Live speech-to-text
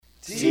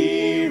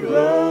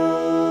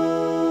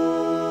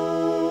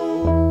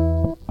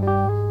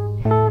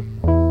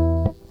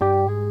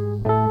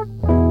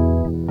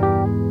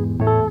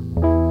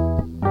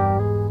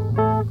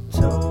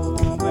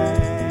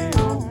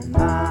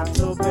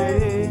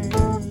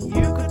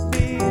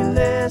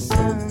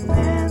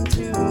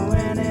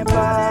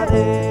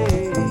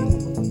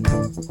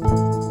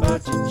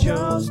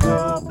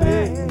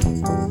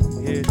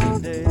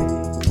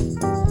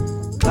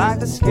Like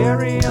the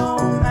scary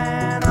old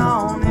man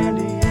on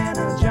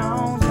Indiana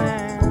Jones,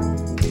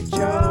 and he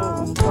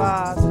chose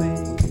wisely.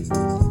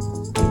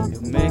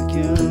 He'll make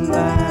you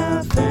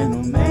laugh and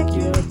he'll make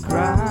you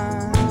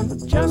cry,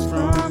 but just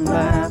from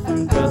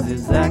laughing, 'cause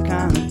he's that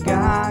kind of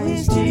guy.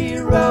 He's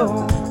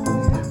T-Row,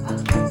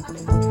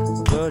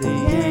 but he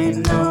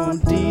ain't no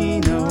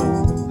Dino,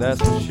 that's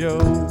for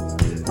sure.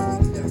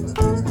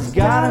 He's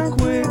got a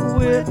quick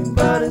wit,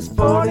 but his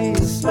 40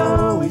 is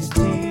slow. He's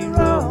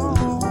T-Row.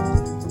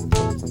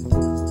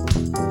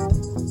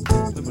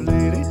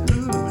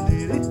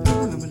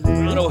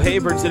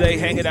 Haber today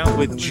hanging out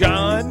with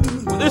John.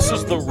 This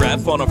is the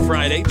Ref on a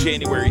Friday,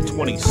 January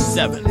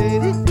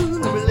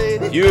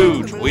 27th.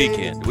 Huge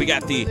weekend. We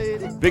got the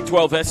Big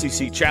 12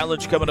 SEC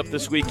Challenge coming up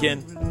this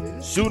weekend.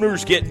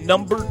 Sooners get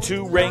number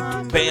 2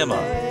 ranked Bama.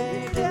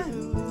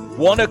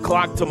 1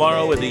 o'clock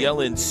tomorrow at the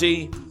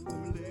LNC.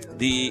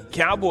 The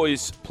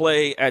Cowboys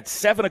play at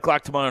 7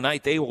 o'clock tomorrow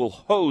night. They will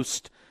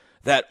host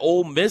that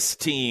Ole Miss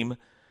team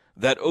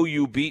that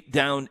OU beat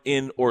down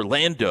in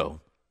Orlando.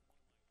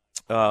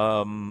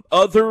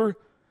 Other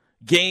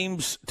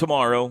games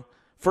tomorrow.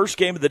 First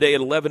game of the day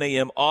at 11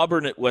 a.m.,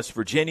 Auburn at West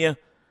Virginia.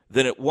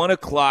 Then at 1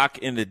 o'clock,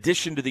 in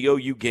addition to the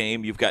OU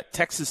game, you've got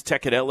Texas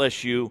Tech at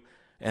LSU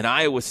and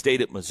Iowa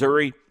State at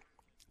Missouri.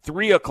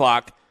 3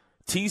 o'clock,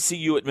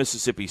 TCU at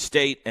Mississippi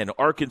State, and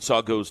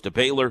Arkansas goes to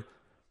Baylor.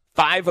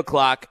 5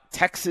 o'clock,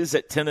 Texas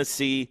at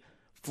Tennessee,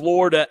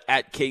 Florida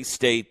at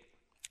K-State.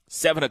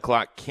 7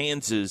 o'clock,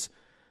 Kansas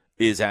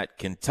is at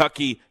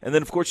Kentucky. And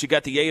then, of course, you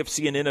got the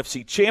AFC and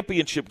NFC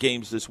championship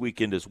games this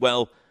weekend as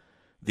well.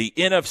 The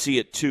NFC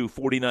at 2,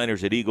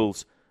 49ers at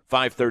Eagles.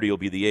 5:30 will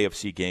be the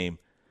AFC game,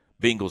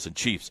 Bengals and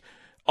Chiefs.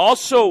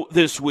 Also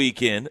this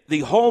weekend,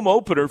 the home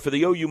opener for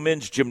the OU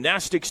men's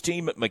gymnastics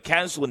team at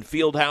McCaslin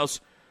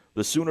Fieldhouse.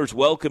 The Sooners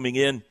welcoming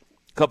in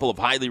a couple of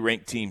highly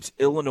ranked teams,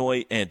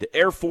 Illinois and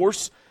Air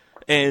Force.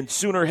 And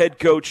Sooner head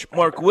coach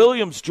Mark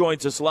Williams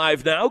joins us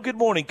live now. Good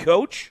morning,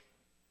 Coach.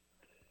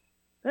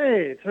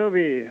 Hey,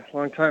 Toby.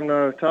 Long time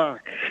no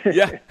talk.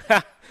 Yeah.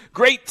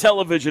 Great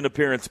television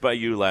appearance by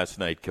you last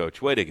night,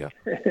 Coach. Way to go.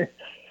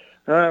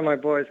 My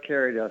boys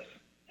carried us.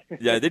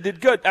 Yeah, they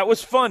did good. That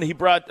was fun. He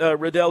brought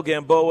Riddell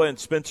Gamboa and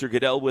Spencer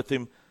Goodell with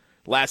him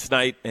last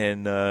night,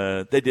 and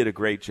they did a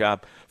great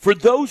job. For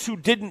those who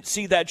didn't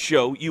see that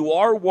show, you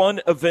are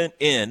one event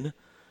in.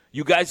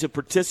 You guys have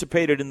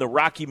participated in the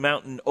Rocky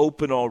Mountain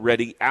Open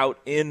already out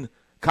in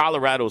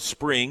Colorado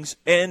Springs,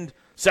 and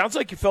sounds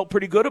like you felt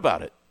pretty good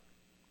about it.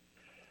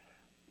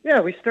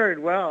 Yeah, we started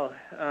well.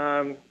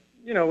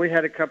 We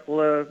had a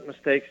couple of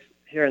mistakes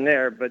here and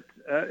there, but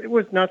it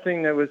was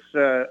nothing that was,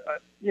 for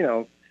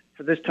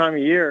this time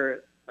of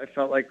year, I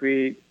felt like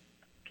we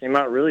came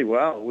out really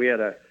well. We had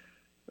a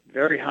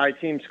very high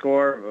team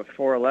score of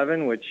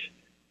 411, which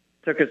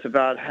took us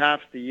about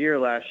half the year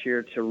last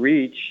year to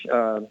reach.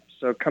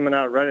 So coming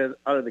out right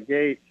out of the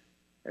gate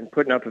and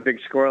putting up a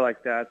big score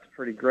like that's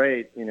pretty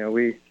great.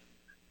 We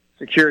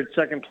secured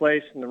second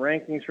place in the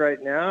rankings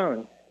right now,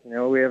 and,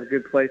 we have a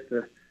good place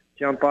to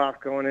jump off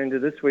going into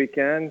this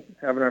weekend,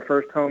 having our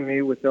first home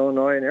meet with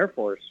Illinois and Air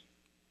Force.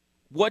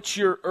 What's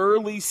your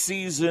early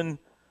season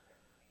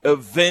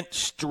event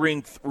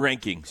strength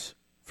rankings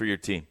for your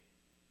team?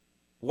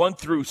 1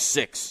 through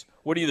 6.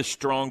 What are you the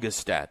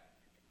strongest at?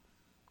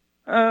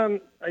 I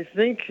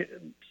think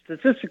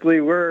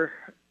statistically we're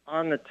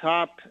on the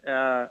top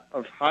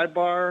of high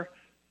bar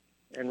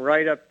and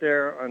right up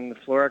there on the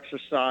floor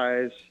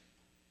exercise.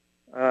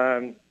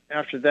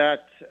 After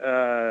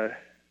that,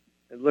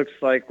 it looks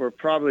like we're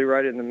probably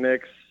right in the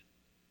mix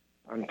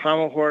on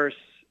pommel horse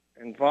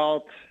and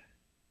vault,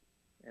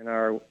 and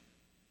our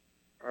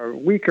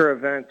weaker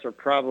events are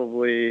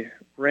probably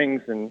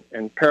rings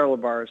and parallel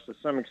bars to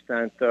some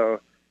extent, though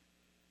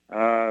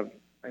I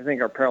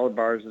think our parallel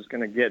bars is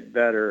going to get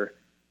better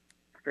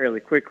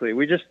fairly quickly.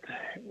 We're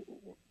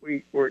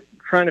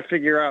trying to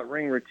figure out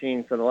ring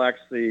routines that will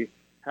actually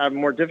have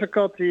more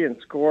difficulty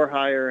and score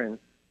higher, and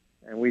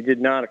we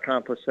did not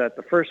accomplish that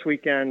the first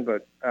weekend,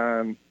 but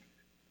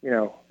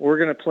we're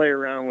going to play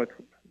around with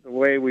the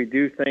way we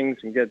do things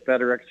and get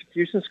better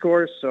execution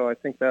scores, so I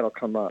think that'll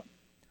come up.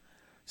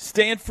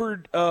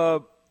 Stanford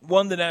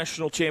won the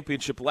national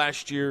championship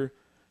last year.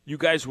 You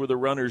guys were the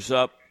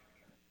runners-up.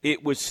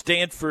 It was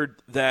Stanford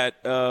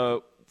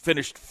that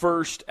finished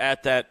first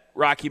at that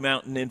Rocky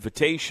Mountain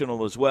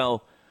Invitational as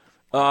well.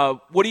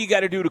 What do you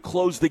got to do to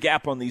close the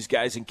gap on these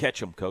guys and catch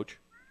them, Coach?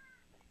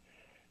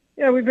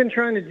 Yeah, we've been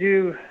trying to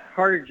do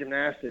harder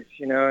gymnastics,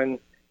 and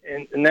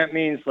that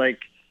means like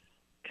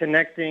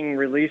connecting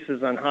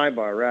releases on high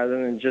bar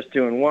rather than just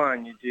doing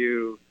one. You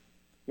do,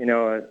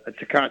 a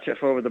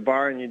Tkachev over the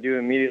bar, and you do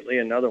immediately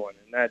another one,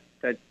 and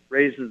that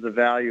raises the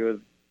value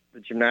of the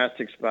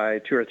gymnastics by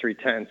 2 or 3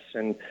 tenths.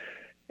 And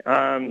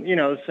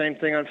the same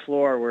thing on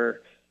floor,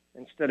 where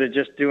instead of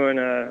just doing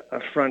a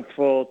front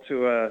full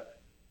to a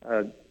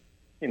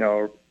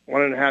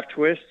 1.5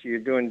 twist, you're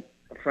doing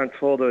a front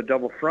full to a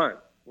double front,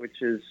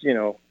 which is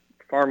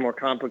far more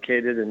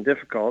complicated and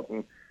difficult.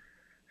 And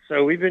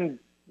so we've been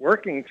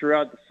working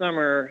throughout the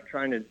summer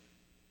trying to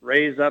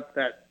raise up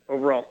that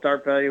overall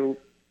start value.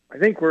 I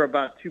think we're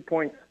about 2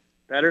 points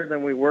better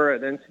than we were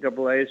at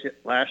NCAA's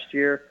last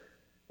year,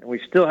 and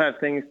we still have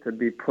things to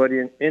be put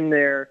in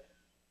there.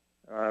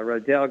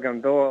 Rodel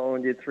Gamboa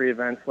only did 3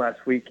 events last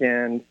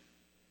weekend.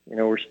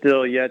 We're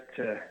still yet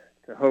to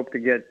hope to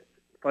get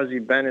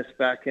Fuzzy Bennis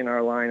back in our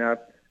lineup.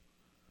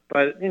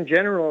 But in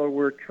general,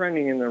 we're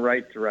trending in the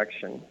right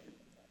direction.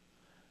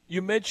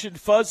 You mentioned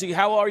Fuzzy.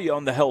 How are you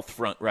on the health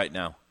front right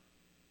now?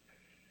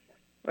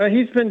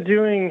 He's been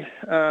doing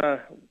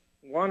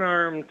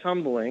one-arm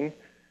tumbling,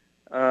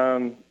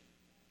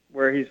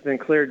 where he's been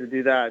cleared to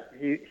do that.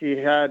 He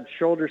had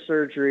shoulder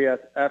surgery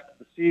after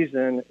the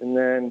season, and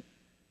then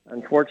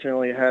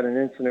unfortunately had an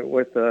incident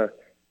with a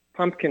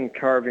pumpkin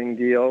carving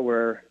deal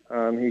where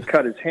he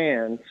cut his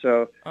hand.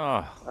 So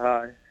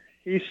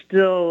he's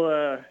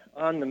still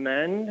on the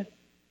mend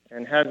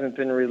and hasn't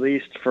been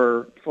released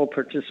for full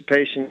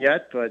participation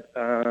yet. But,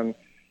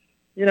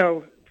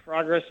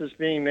 progress is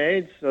being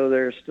made, so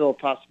there's still a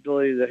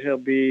possibility that he'll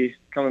be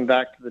coming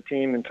back to the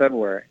team in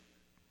February.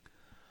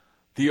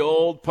 The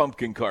old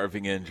pumpkin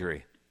carving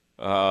injury.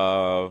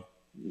 Heard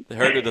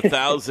it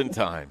 1,000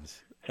 times,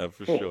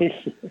 for sure.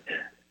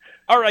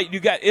 All right, you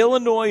got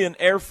Illinois and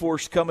Air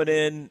Force coming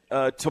in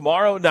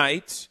tomorrow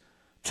night.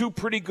 2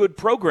 pretty good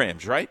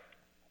programs, right?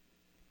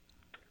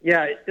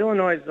 Yeah,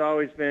 Illinois has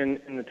always been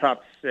in the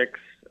top 6.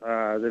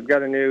 They've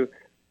got a new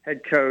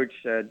head coach,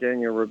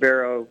 Daniel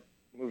Ribeiro,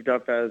 moved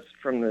up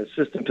from the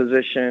assistant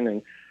position,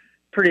 and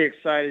pretty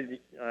excited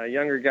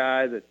younger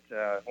guy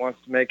that wants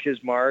to make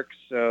his mark.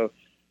 So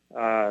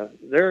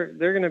they're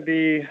going to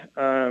be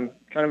kind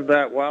of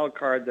that wild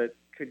card that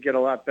could get a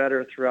lot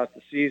better throughout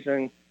the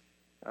season.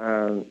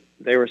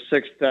 They were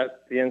 6th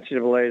at the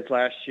NCAA's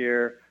last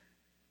year,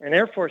 and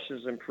Air Force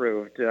has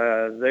improved.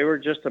 They were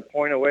just a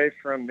point away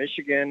from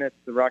Michigan at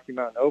the Rocky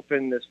Mountain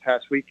Open this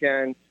past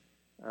weekend.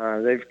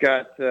 They've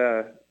got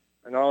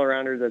an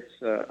all-arounder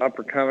that's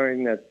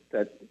up-and-coming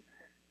that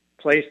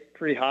placed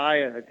pretty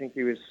high. I think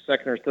he was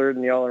 2nd or 3rd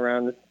in the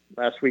all-around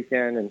last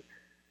weekend. And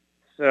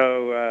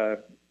so,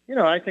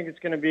 I think it's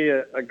going to be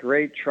a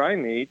great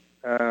tri-meet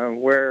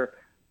where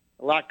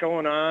a lot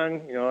going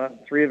on,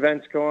 3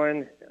 events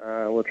going.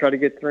 We'll try to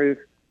get through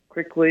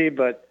quickly,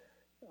 but,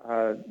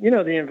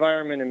 the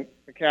environment in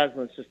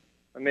McCaslin is just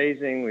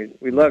amazing.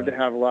 We love to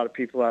have a lot of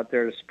people out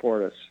there to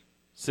support us.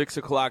 6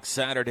 o'clock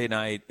Saturday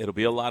night. It'll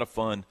be a lot of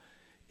fun.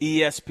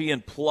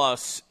 ESPN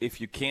Plus, if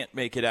you can't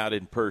make it out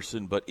in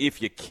person, but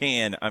if you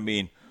can,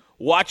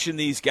 watching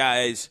these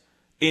guys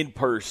in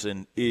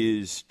person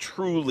is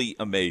truly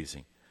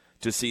amazing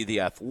to see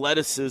the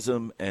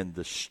athleticism and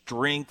the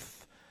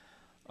strength.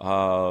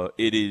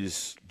 It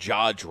is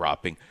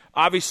jaw-dropping.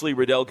 Obviously,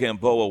 Rodel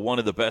Gamboa, one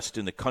of the best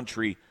in the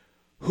country.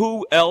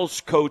 Who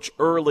else, Coach,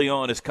 early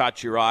on has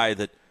caught your eye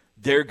that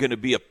they're going to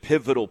be a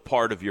pivotal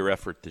part of your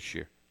effort this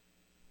year?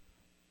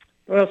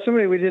 Well,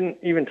 somebody we didn't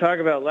even talk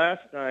about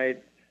last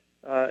night,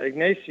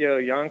 Ignacio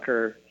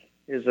Yonker,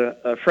 is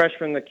a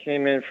freshman that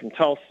came in from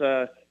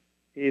Tulsa.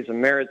 He's a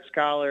merit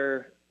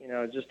scholar,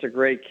 just a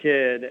great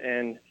kid,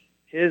 and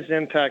his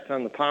impact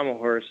on the pommel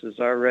horse is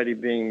already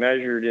being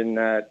measured in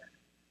that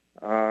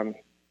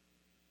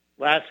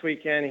last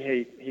weekend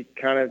he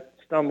kind of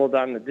stumbled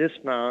on the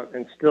dismount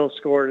and still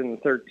scored in the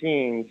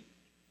 13s.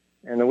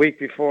 And the week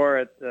before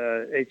at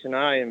the H&I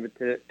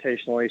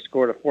Invitational, he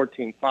scored a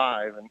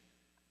 14.5. And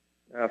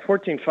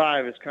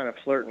 14.5 is kind of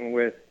flirting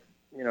with,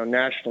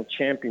 national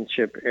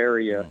championship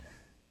area.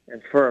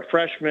 And for a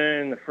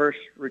freshman, the first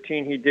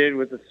routine he did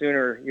with the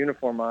Sooner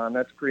uniform on,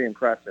 that's pretty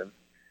impressive.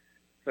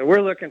 So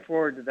we're looking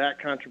forward to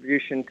that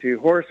contribution to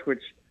horse,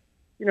 which,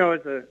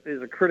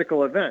 is a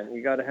critical event.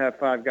 You got to have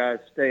 5 guys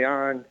stay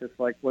on, just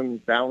like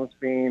women's balance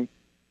beam.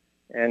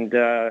 And,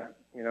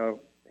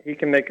 he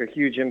can make a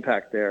huge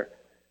impact there.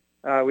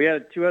 We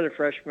had 2 other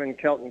freshmen,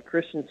 Kelton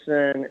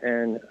Christensen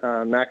and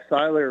Max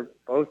Seiler,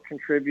 both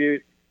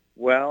contribute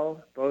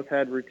well. Both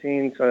had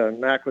routines.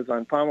 Mac was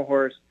on pommel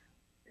horse,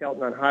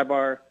 Kelton on high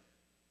bar,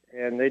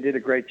 and they did a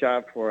great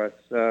job for us.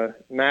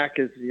 Mac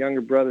is the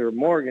younger brother of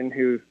Morgan,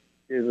 who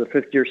is a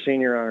 5th-year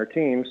senior on our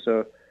team,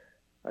 so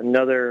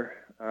another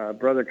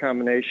brother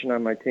combination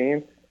on my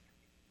team.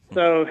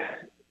 So,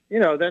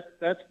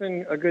 that's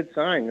been a good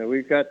sign.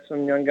 We've got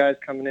some young guys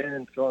coming in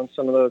and filling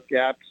some of those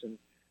gaps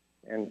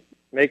and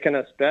making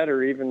us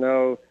better, even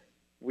though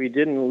we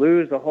didn't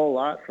lose a whole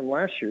lot from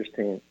last year's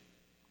team.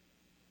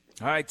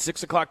 All right,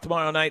 6 o'clock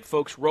tomorrow night,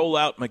 folks. Roll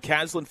out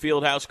McCaslin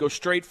Fieldhouse.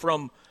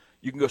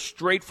 You can go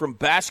straight from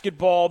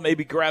basketball,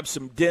 maybe grab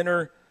some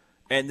dinner,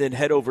 and then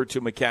head over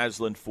to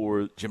McCaslin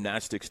for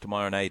gymnastics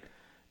tomorrow night.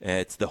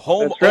 It's the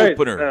home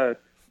opener.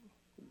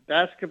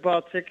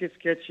 basketball tickets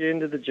get you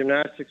into the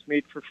gymnastics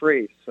meet for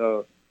free.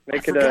 So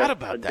make it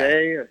a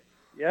day.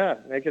 Yeah,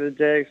 make it a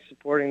day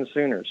supporting the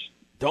Sooners.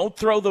 Don't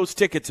throw those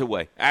tickets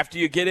away. After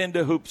you get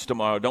into hoops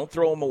tomorrow, don't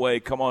throw them away.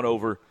 Come on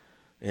over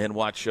and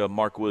watch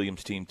Mark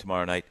Williams' team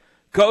tomorrow night.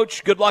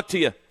 Coach, good luck to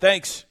you.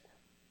 Thanks.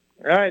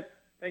 All right.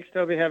 Thanks,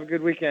 Toby. Have a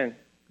good weekend.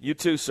 You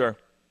too, sir.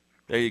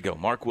 There you go.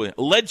 Mark Williams.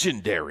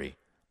 Legendary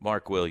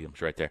Mark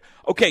Williams right there.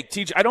 Okay,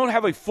 TJ, I don't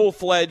have a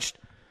full-fledged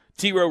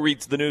T-Row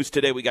Reads the News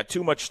today. We got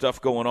too much stuff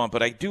going on,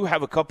 but I do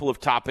have a couple of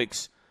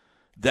topics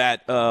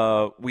that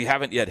we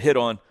haven't yet hit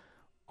on.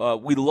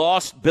 We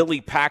lost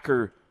Billy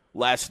Packer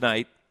last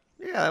night.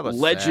 Yeah, that was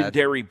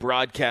legendary sad.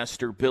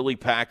 Broadcaster Billy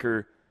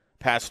Packer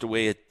passed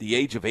away at the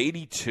age of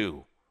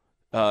 82.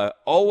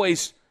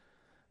 Always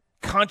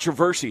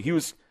controversy. He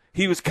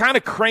was kind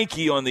of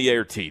cranky on the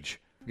air,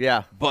 Teach.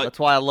 Yeah, but that's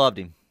why I loved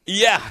him.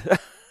 Yeah,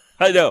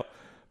 I know.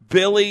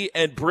 Billy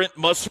and Brent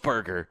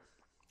Musburger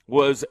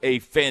was a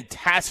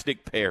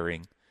fantastic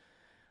pairing.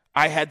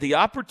 I had the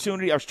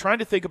opportunity. I was trying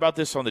to think about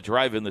this on the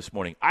drive-in this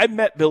morning. I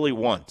met Billy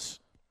once,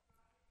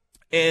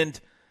 and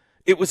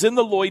it was in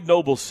the Lloyd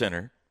Noble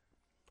Center.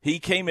 He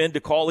came in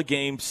to call a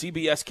game.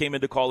 CBS came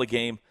in to call a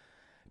game,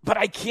 but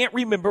I can't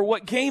remember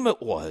what game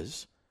it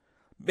was.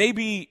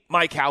 Maybe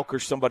Mike Houck or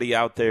somebody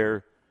out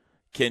there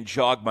can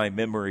jog my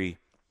memory.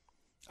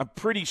 I'm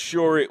pretty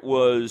sure it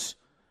was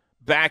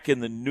back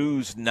in the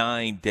News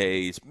 9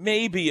 days.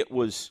 Maybe it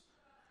was,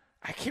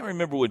 I can't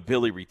remember when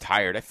Billy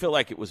retired. I feel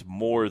like it was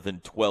more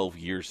than 12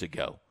 years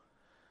ago.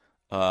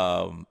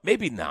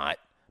 Maybe not.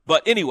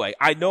 But anyway,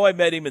 I know I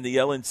met him in the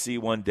LNC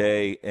one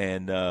day,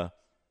 and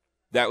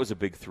that was a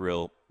big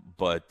thrill.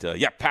 But,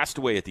 passed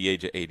away at the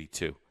age of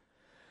 82.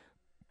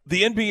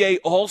 The NBA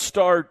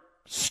All-Star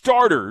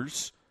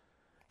starters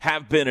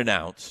have been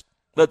announced.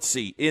 Let's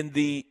see. In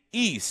the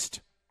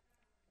East,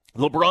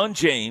 LeBron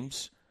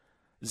James,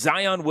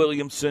 Zion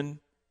Williamson,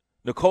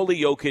 Nikola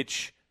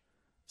Jokic,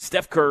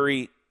 Steph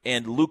Curry,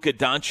 and Luka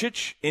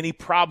Doncic. Any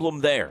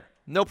problem there?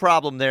 No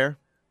problem there.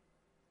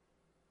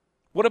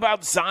 What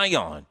about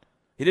Zion?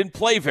 He didn't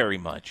play very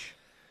much.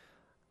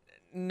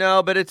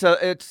 No, but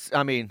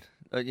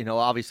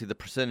obviously the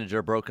percentage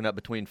are broken up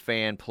between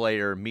fan,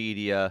 player,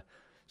 media.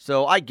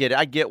 So I get it.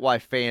 I get why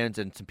fans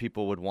and some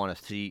people would want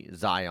to see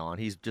Zion.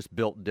 He's just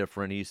built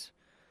different. He's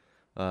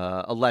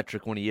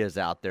electric when he is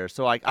out there.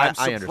 So I'm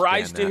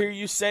surprised to hear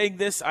you saying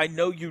this. I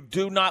know you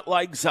do not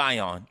like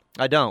Zion.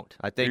 I don't.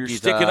 I think you're he's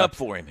sticking up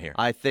for him here.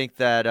 I think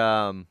that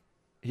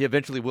he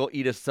eventually will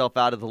eat himself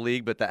out of the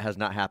league, but that has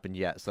not happened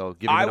yet. So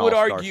give him an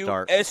all-star start. I would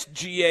argue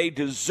SGA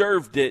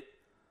deserved it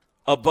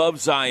above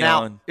Zion.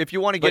 Now, if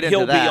you want to get but into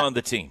he'll that, be on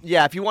the team.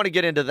 Yeah, if you want to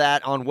get into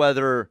that on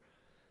whether,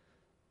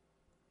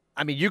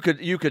 I mean, you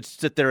could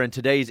sit there in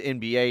today's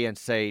NBA and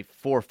say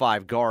 4 or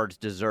 5 guards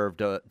deserve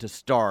to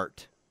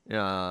start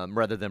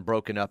rather than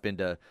broken up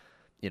into,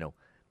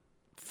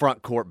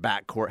 front court,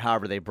 back court,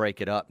 however they break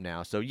it up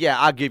now. So yeah,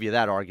 I'll give you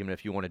that argument.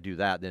 If you want to do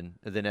that, then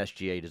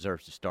SGA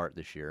deserves to start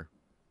this year.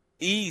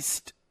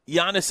 East,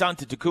 Giannis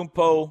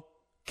Antetokounmpo,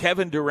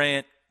 Kevin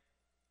Durant,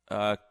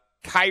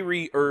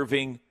 Kyrie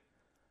Irving,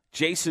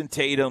 Jason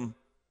Tatum,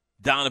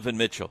 Donovan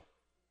Mitchell.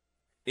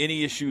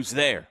 Any issues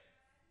there?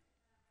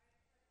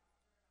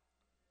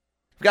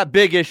 I've got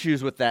big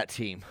issues with that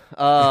team.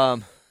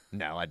 No,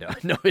 I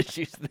don't. No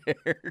issues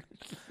there.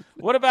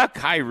 What about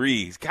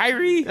Kyrie?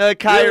 Kyrie,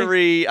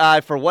 really?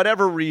 For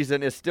whatever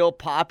reason, is still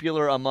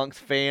popular amongst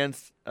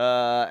fans,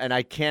 and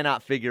I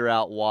cannot figure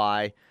out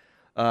why.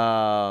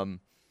 I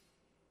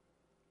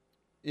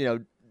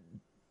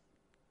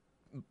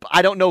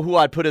don't know who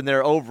I'd put in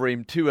there over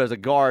him, too, as a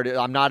guard.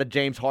 I'm not a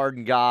James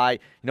Harden guy.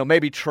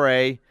 Maybe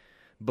Trey,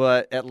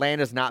 but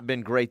Atlanta's not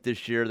been great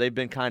this year. They've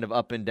been kind of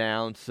up and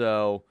down.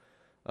 So,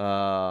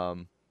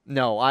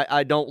 no,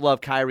 I don't love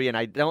Kyrie, and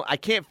I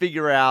can't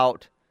figure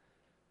out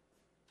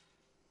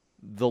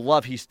the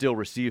love he still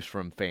receives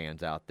from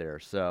fans out there.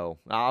 So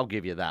I'll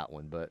give you that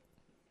one, but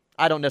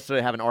I don't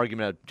necessarily have an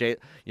argument of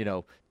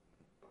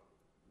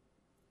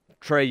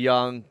Trae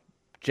Young,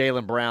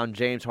 Jaylen Brown,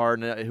 James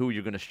Harden, who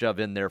you're going to shove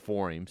in there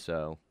for him.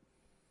 So,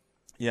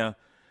 yeah,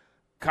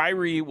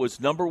 Kyrie was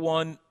number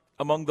 1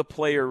 among the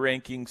player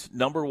rankings,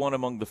 number 1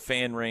 among the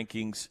fan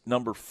rankings,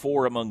 number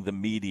 4 among the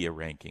media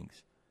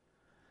rankings.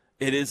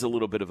 It is a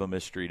little bit of a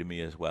mystery to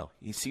me as well.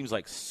 He seems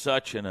like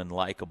such an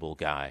unlikable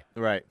guy.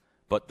 Right.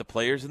 But the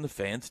players and the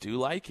fans do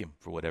like him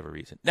for whatever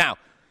reason. Now,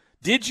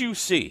 did you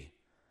see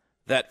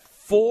that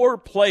 4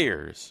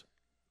 players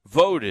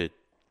voted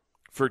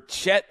for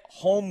Chet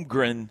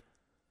Holmgren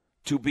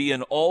to be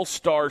an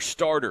all-star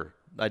starter?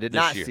 I did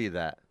not see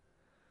that.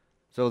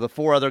 So the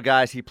 4 other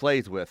guys he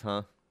plays with,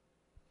 huh?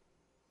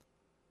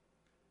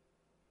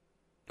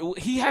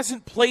 He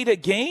hasn't played a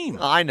game.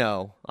 I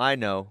know. I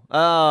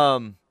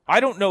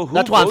don't know who.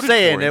 That's what I'm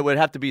saying. For him. It would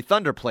have to be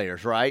Thunder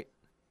players, right?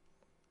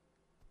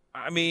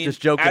 I mean, just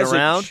joking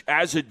around.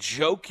 As a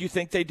joke, you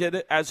think they did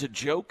it as a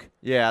joke?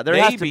 Yeah, there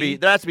has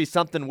to be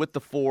something with the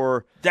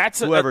 4.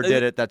 Whoever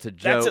did it, that's a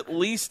joke. That's at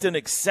least an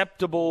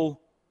acceptable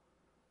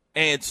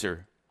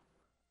answer.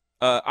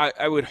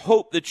 I would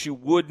hope that you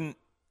wouldn't,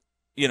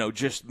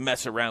 just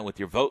mess around with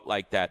your vote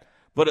like that.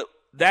 But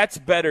that's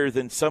better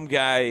than some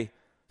guy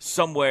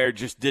somewhere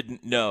just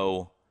didn't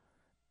know,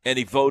 and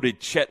he voted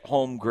Chet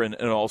Holmgren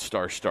an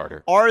all-star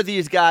starter. Are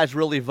these guys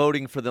really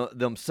voting for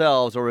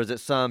themselves, or is it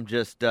some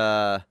just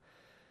their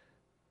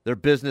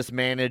business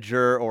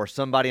manager or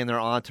somebody in their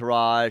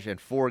entourage,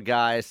 and 4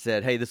 guys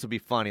said, hey, this will be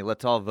funny,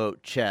 let's all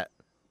vote Chet?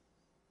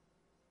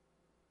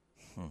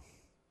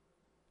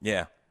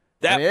 Yeah.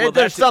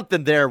 There's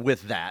something there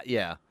with that,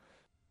 yeah.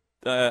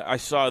 I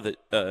saw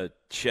that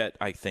Chet,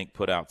 I think,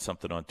 put out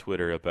something on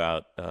Twitter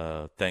about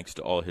thanks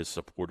to all his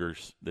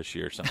supporters this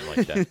year, something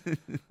like that.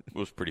 It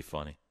was pretty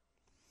funny.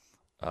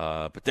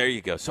 But there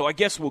you go. So I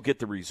guess we'll get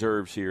the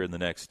reserves here in the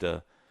next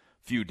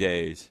few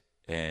days,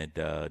 and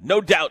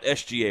no doubt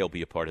SGA will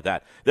be a part of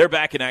that. They're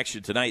back in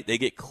action tonight. They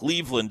get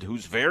Cleveland,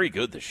 who's very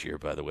good this year,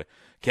 by the way.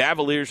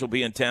 Cavaliers will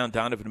be in town.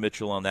 Donovan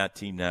Mitchell on that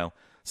team now.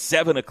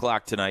 7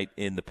 o'clock tonight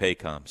in the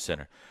Paycom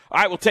Center.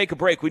 All right, we'll take a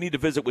break. We need to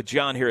visit with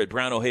John here at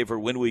Brown O'Haver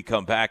when we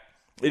come back.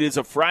 It is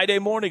a Friday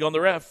morning on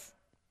the Ref.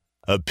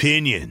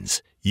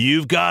 Opinions.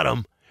 You've got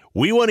them.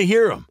 We want to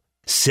hear them.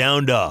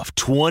 Sound off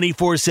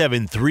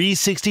 24/7,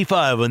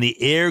 365 on the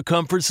Air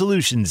Comfort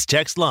Solutions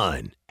text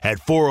line at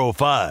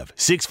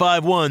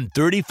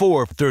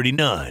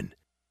 405-651-3439.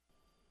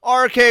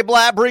 RK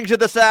Black brings you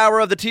this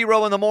hour of the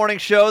T-Row in the Morning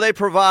Show. They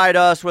provide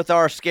us with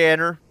our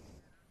scanner,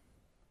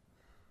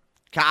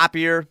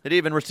 copier. It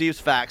even receives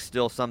fax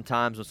still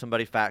sometimes when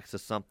somebody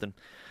faxes something.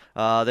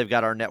 They've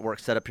got our network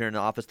set up here in the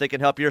office. They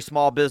can help your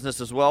small business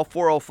as well.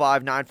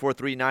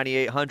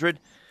 405-943-9800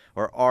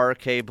 or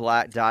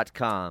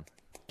rkblack.com.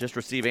 Just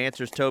receive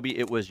answers, Toby.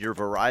 It was your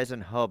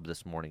Verizon hub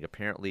this morning.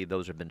 Apparently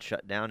those have been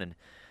shut down, and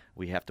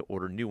we have to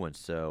order new ones.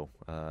 So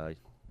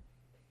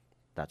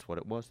that's what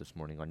it was this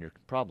morning on your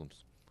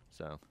problems.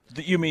 So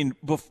you mean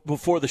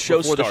before the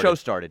show started? Before the show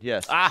started,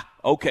 yes.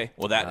 Okay.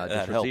 Well, that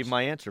just helps. received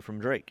my answer from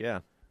Drake,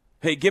 yeah.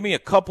 Hey, give me a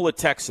couple of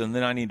texts, and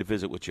then I need to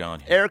visit with John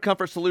here. Air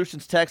Comfort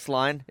Solutions text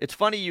line. It's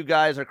funny you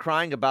guys are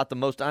crying about the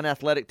most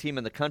unathletic team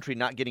in the country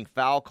not getting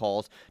foul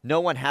calls. No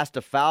one has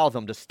to foul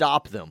them to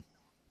stop them.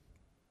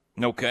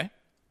 Okay.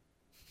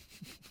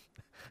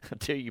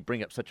 Until you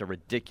bring up such a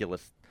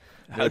ridiculous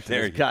guys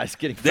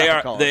getting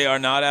foul calls. They are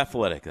not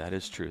athletic. That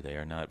is true. They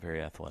are not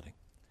very athletic.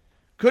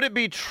 Could it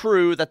be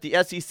true that the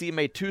SEC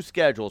made 2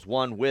 schedules,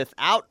 one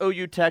without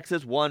OU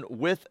Texas, one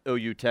with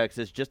OU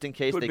Texas, just in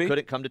case they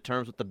couldn't come to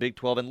terms with the Big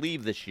 12 and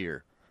leave this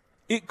year?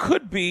 It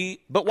could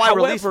be. But why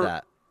release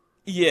that?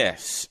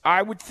 Yes.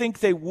 I would think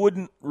they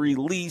wouldn't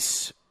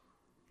release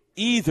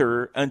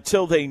either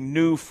until they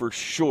knew for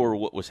sure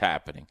what was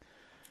happening.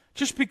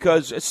 Just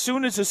because as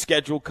soon as a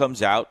schedule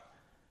comes out,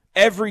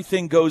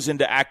 everything goes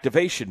into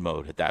activation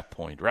mode at that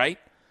point, right?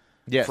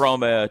 Yes.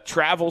 From a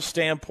travel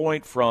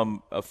standpoint,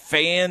 from a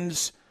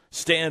fans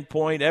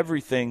standpoint,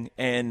 everything.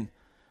 And,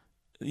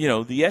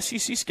 the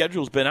SEC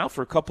schedule's been out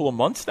for a couple of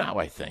months now,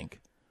 I think.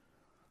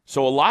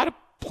 So a lot of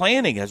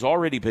planning has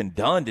already been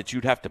done that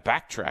you'd have to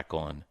backtrack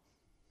on.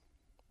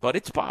 But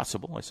it's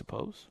possible, I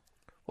suppose.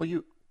 Well,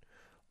 you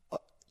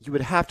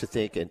would have to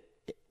think, and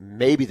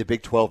maybe the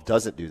Big 12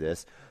 doesn't do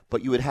this,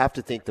 but you would have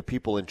to think the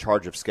people in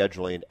charge of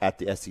scheduling at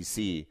the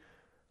SEC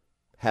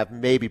have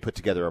maybe put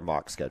together a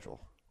mock schedule.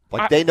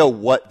 Like they know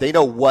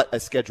what a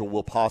schedule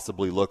will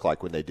possibly look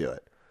like when they do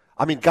it.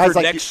 I mean, guys for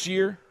like next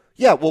year.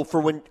 Yeah, well, for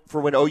when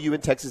OU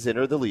and Texas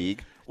enter the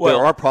league,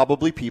 there are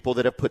probably people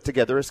that have put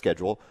together a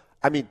schedule.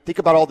 I mean, think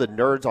about all the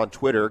nerds on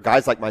Twitter,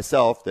 guys like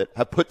myself that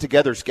have put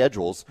together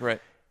schedules.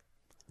 Right.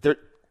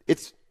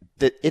 It's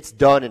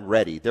done and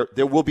ready.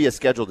 There will be a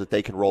schedule that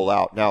they can roll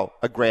out. Now,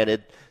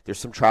 granted, there's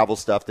some travel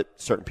stuff that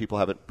certain people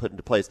haven't put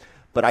into place.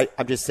 But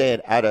I'm just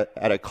saying, at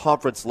a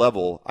conference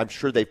level, I'm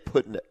sure they've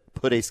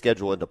put a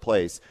schedule into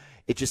place.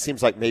 It just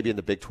seems like maybe in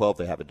the Big 12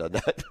 they haven't done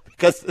that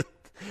because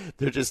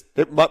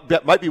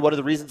that might be one of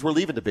the reasons we're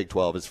leaving the Big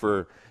 12 is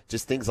for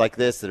just things like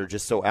this that are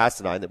just so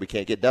asinine that we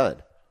can't get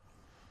done.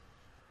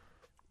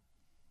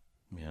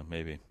 Yeah,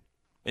 maybe.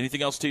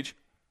 Anything else, Teach?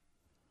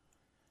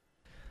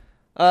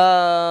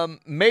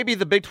 Maybe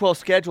the Big 12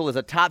 schedule is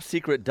a top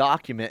secret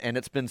document and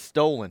it's been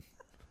stolen.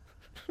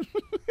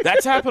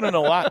 That's happening a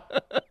lot.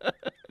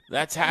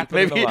 That's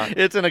happening Maybe a lot.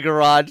 It's in a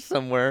garage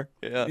somewhere.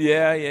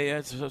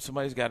 Yeah.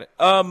 Somebody's got it.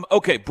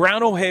 Okay,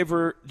 Brown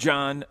O'Haver,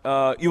 John,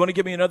 you want to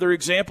give me another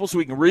example so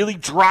we can really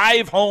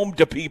drive home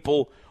to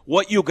people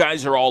what you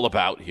guys are all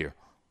about here?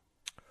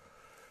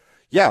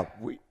 Yeah,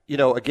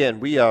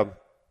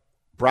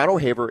 Brown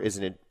O'Haver is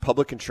a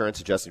public insurance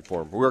adjusting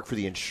firm. We work for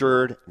the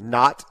insured,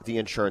 not the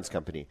insurance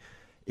company.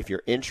 If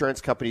your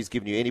insurance company is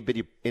giving you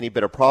any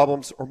bit of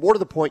problems, or more to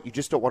the point, you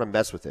just don't want to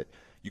mess with it,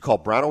 you call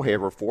Brown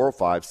O'Haver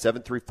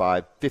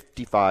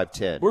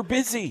 405-735-5510. We're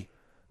busy.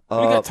 We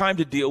got time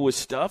to deal with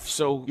stuff,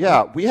 so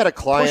we had a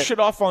client. Push it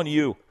off on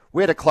you.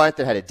 We had a client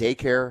that had a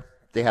daycare.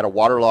 They had a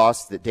water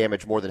loss that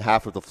damaged more than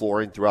half of the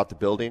flooring throughout the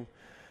building.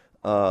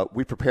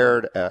 We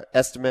prepared an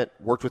estimate,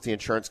 worked with the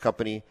insurance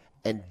company,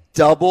 and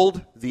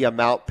doubled the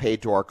amount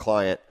paid to our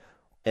client,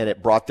 and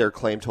it brought their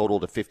claim total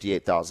to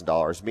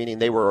 $58,000, meaning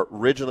they were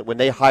originally, when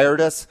they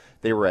hired us,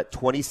 they were at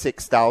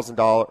 $26,000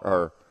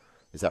 or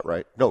Is that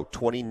right? No,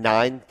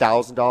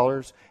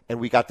 $29,000, and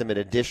we got them an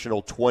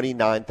additional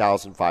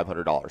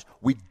 $29,500.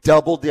 We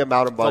doubled the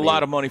amount of money. It's a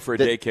lot of money for a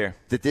daycare.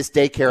 That this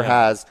daycare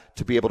has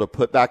to be able to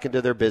put back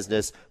into their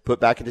business,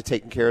 put back into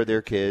taking care of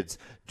their kids,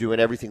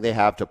 doing everything they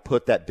have to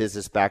put that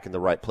business back in the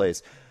right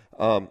place.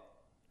 A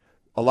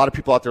lot of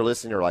people out there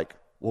listening are like,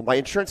 well, my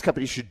insurance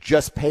company should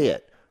just pay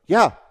it.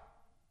 Yeah,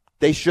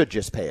 they should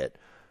just pay it.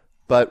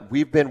 But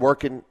we've been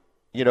working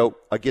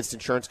against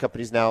insurance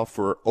companies now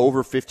for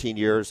over 15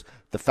 years.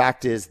 The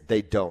fact is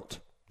they don't.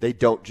 They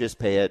don't just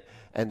pay it,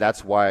 and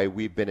that's why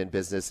we've been in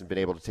business and been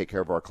able to take care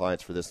of our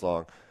clients for this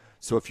long.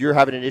 So if you're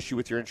having an issue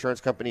with your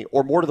insurance company,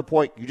 or more to the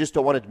point, you just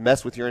don't want to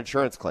mess with your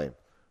insurance claim,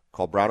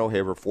 call Brown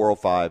O'Haver,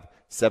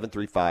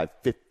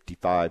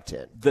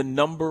 405-735-5510. The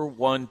number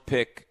one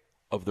pick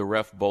of the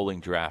Ref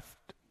Bowling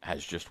Draft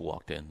has just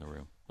walked in the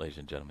room, ladies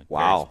and gentlemen.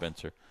 Wow. Gary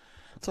Spencer.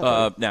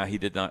 Now, he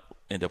did not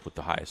end up with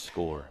the highest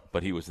score,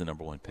 but he was the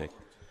number one pick.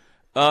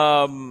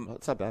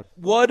 That's not bad.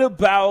 What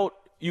about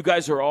you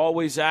guys are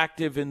always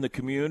active in the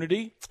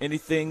community?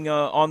 Anything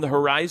on the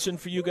horizon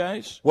for you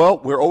guys? Well,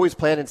 we're always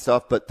planning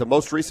stuff, but the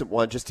most recent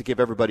one, just to give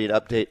everybody an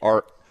update,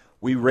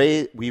 we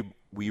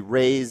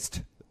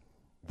raised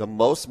the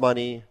most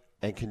money,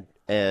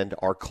 and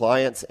our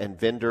clients and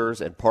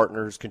vendors and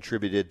partners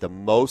contributed the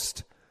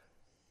most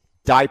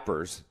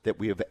diapers that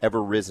we have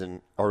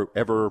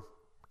ever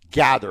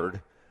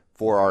gathered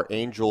for our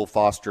Angel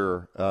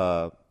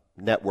Foster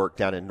network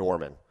down in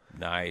Norman.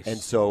 Nice. And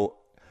so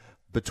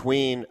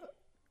between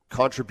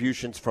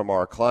contributions from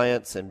our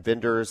clients and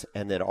vendors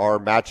and then our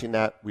matching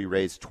that, we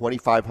raised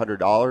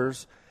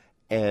 $2,500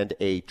 and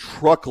a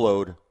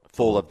truckload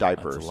full of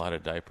diapers. That's a lot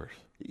of diapers.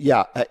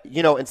 Yeah.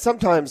 And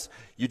sometimes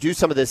you do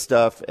some of this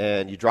stuff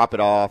and you drop it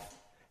off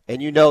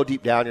and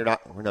deep down you're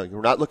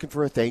not looking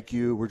for a thank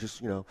you. We're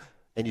just,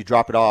 and you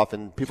drop it off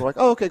and people are like,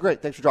 oh, okay,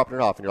 great. Thanks for dropping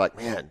it off. And you're like,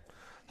 man,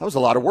 that was a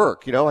lot of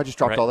work. I just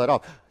dropped all that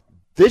off.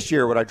 This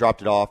year when I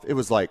dropped it off, it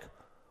was like,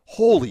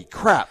 holy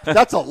crap,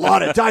 that's a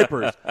lot of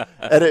diapers.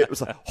 And it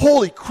was like,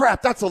 holy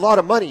crap, that's a lot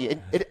of money.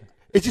 And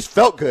it just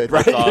felt good,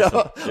 right?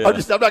 Awesome. Yeah. I'm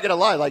not going to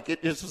lie. Like,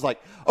 it just was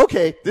like,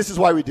 okay, this is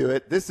why we do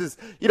it. This is,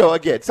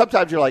 again,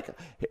 sometimes you're like,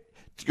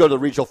 you go to the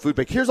regional food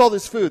bank, here's all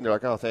this food. And they're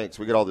like, oh, thanks.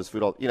 We get all this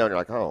food. And you're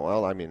like, oh,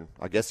 well, I mean,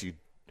 I guess you,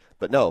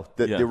 but no,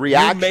 the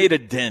reaction. You made a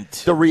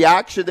dent. The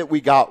reaction that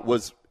we got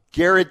was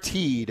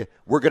guaranteed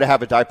we're going to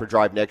have a diaper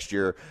drive next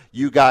year.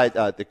 You guys,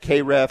 the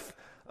KREF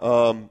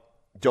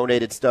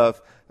donated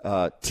stuff.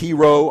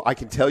 T-Row, I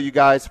can tell you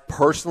guys,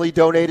 personally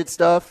donated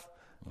stuff.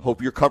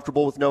 Hope you're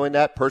comfortable with knowing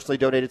that. Personally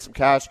donated some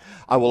cash.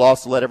 I will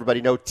also let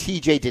everybody know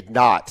TJ did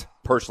not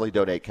personally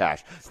donate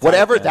cash.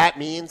 Whatever that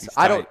means,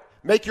 I don't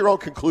make your own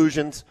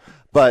conclusions.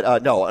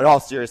 But no, in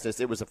all seriousness,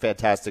 it was a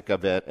fantastic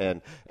event,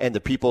 and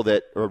the people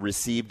that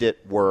received it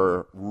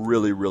were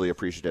really, really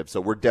appreciative.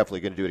 So we're definitely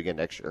going to do it again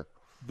next year.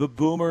 The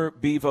Boomer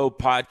Bevo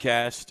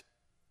podcast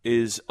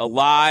is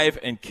alive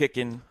and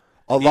kicking.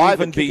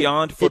 Even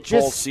beyond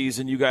football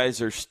season, you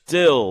guys are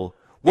still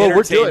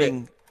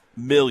entertaining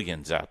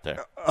millions out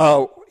there.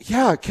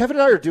 Yeah, Kevin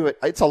and I are doing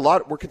 – it's a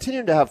lot. We're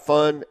continuing to have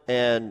fun,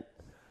 and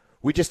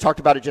we just talked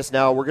about it just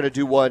now. We're going to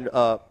do one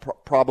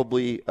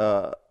probably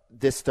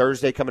this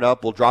Thursday coming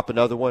up. We'll drop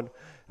another one,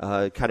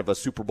 kind of a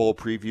Super Bowl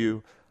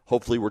preview.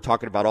 Hopefully we're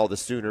talking about all the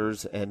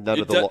Sooners and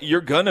none of the –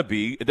 You're going to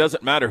be. It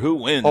doesn't matter who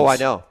wins. Oh, I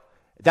know.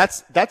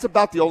 That's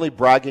about the only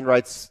bragging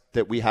rights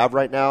that we have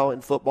right now in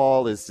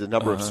football is the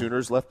number of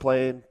Sooners left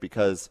playing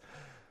because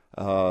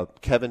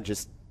Kevin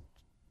just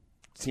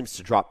seems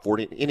to drop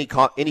 40.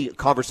 Any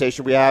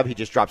conversation we have, he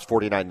just drops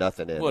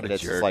 49-0 in. What a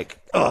it's jerk. Just like,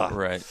 ugh.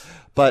 Right.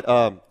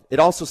 But it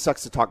also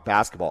sucks to talk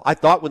basketball. I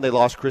thought when they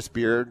lost Chris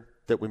Beard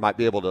that we might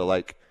be able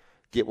to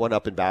get one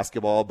up in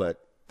basketball, but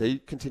they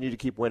continue to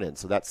keep winning,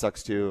 so that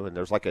sucks too. And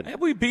there's if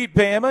we beat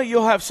Bama,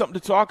 you'll have something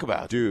to talk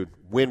about, dude.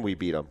 When we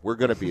beat them, we're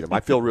going to beat them.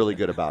 I feel really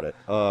good about it.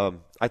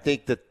 I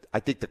think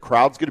the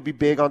crowd's going to be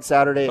big on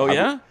Saturday. Oh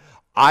yeah.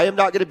 I am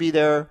not going to be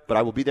there, but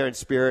I will be there in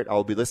spirit. I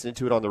will be listening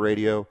to it on the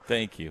radio.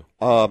 Thank you.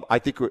 I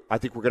think we're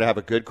going to have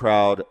a good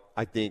crowd.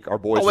 I think our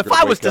boys. If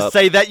I was to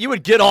say that, you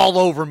would get all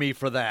over me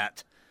for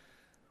that.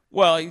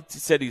 Well, he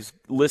said he's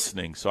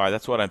listening, so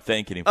that's what I'm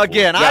thanking him for.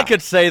 Again, I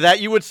could say that.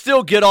 You would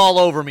still get all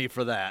over me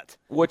for that.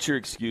 What's your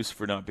excuse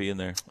for not being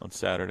there on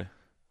Saturday?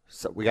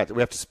 So we have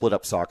to split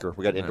up soccer.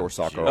 We got indoor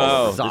soccer.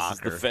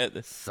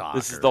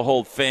 This is the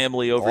whole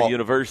family over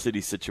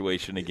university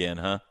situation again,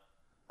 huh?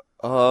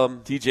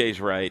 TJ's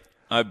right.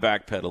 I'm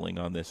backpedaling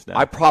on this now.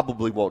 I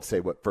probably won't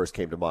say what first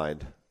came to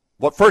mind.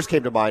 What first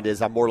came to mind is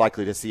I'm more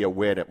likely to see a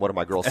win at one of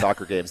my girls'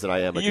 soccer games than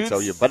I am at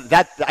KSOU. But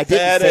I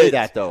didn't say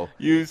that, though.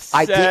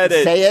 I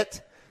didn't say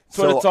it. That's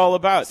what it's all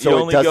about. So you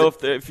only go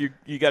if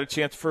you got a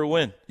chance for a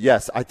win.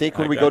 Yes, I think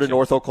when we go to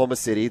North Oklahoma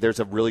City,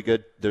 there's a really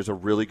good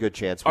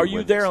chance. Are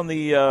you there on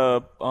the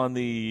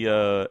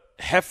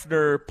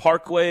Hefner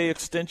Parkway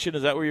extension?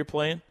 Is that where you're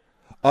playing?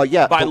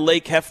 Yeah. By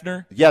Lake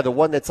Hefner? Yeah, the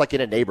one that's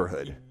in a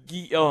neighborhood.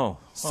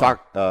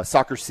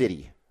 Soccer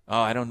City. Oh,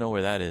 I don't know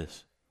where that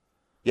is.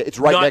 Yeah, it's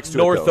right next to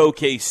North it, though.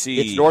 OKC.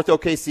 It's North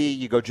OKC.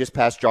 You go just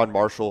past John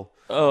Marshall.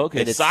 Oh, okay.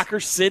 And it's- Soccer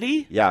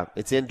City? Yeah,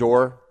 it's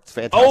indoor. It's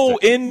fantastic. Oh,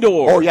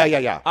 indoor. Oh, yeah.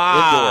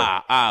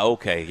 Indoor.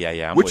 Okay.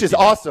 Yeah. I'm Which with is you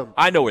now. awesome.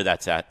 I know where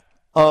that's at.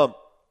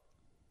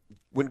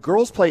 When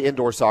girls play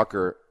indoor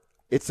soccer,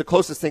 it's the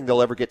closest thing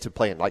they'll ever get to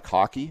playing like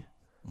hockey.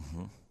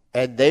 Mm-hmm.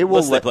 And they will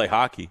Unless they play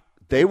hockey.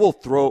 They will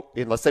throw,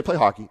 unless they play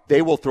hockey,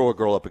 they will throw a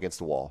girl up against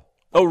the wall.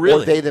 Oh,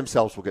 really? Or they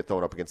themselves will get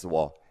thrown up against the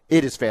wall.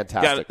 It is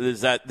fantastic.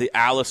 Is that the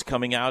Alice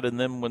coming out in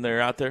them when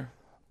they're out there?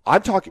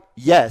 I'm talking,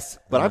 yes,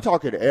 but I'm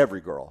talking to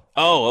every girl.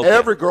 Oh, okay.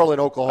 Every girl in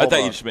Oklahoma. I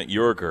thought you just meant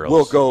your girls.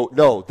 Will go,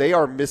 no, they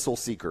are missile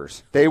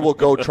seekers. They will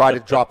go try to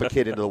drop a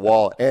kid into the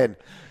wall. And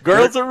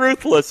girls are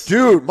ruthless.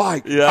 Dude,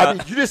 Mike, Yeah. I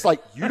mean,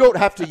 you don't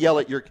have to yell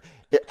at your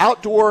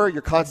outdoor,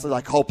 you're constantly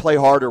like, oh, play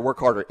harder, work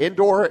harder.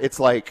 Indoor, it's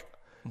like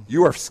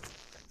you are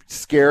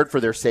scared for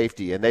their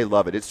safety, and they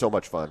love it. It's so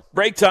much fun.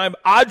 Break time.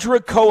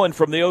 Audra Cohen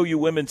from the OU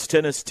women's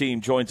tennis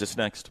team joins us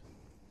next.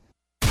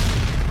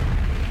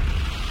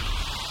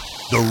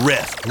 The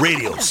Ref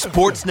Radio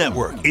Sports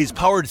Network is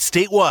powered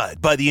statewide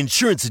by the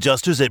insurance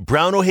adjusters at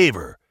Brown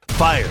O'Haver.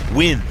 Fire,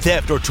 wind,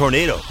 theft, or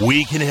tornado,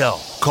 we can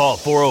help. Call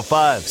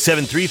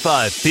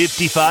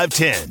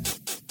 405-735-5510.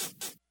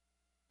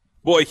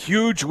 Boy,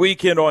 huge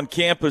weekend on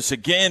campus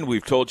again.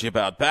 We've told you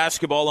about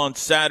basketball on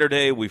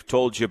Saturday. We've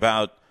told you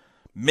about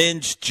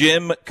men's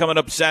gym coming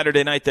up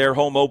Saturday night, their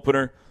home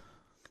opener.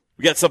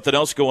 We got something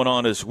else going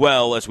on as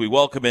well as we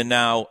welcome in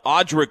now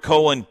Audra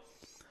Cohen,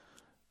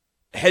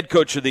 head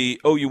coach of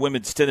the OU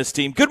women's tennis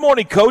team. Good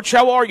morning, Coach.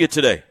 How are you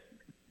today?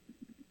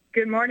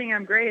 Good morning.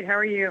 I'm great. How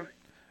are you?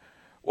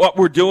 Well,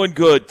 we're doing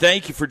good.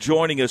 Thank you for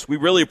joining us. We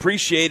really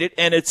appreciate it,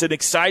 and it's an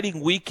exciting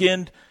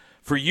weekend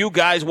for you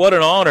guys. What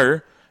an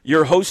honor.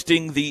 You're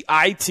hosting the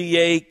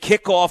ITA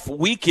kickoff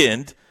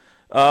weekend.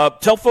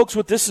 Tell folks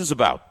what this is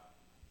about.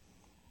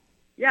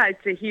 Yeah,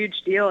 it's a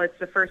huge deal. It's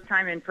the first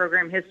time in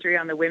program history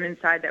on the women's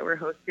side that we're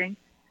hosting.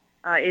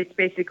 It's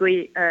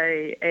basically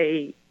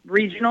a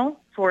regional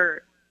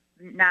for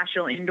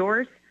national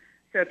indoors.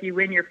 So if you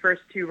win your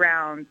first two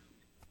rounds,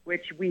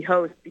 which we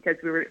host because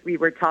we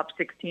were top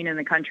 16 in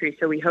the country,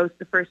 so we host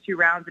the first two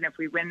rounds, and if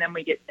we win them,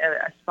 we get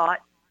a spot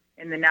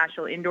in the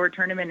national indoor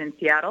tournament in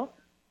Seattle.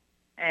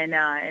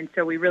 And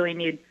so we really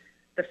need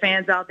the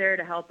fans out there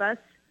to help us.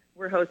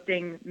 We're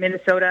hosting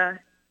Minnesota,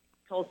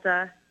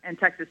 Tulsa, and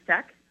Texas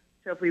Tech.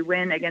 So if we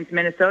win against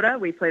Minnesota,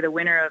 we play the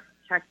winner of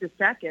Texas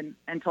Tech and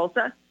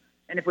Tulsa.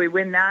 And if we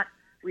win that,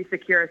 we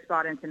secure a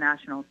spot into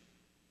nationals.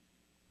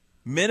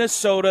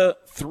 Minnesota,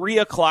 3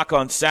 o'clock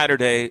on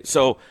Saturday.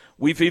 So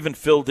we've even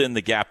filled in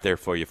the gap there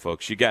for you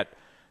folks. You got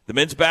the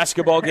men's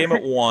basketball game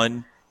at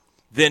 1.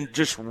 Then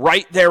just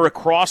right there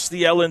across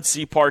the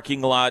LNC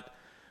parking lot,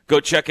 go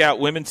check out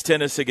women's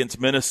tennis against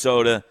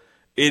Minnesota.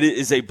 It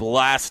is a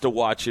blast to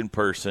watch in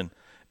person.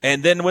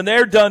 And then when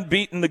they're done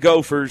beating the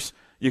Gophers,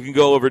 you can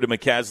go over to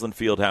McCaslin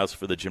Fieldhouse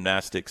for the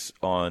gymnastics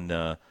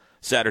on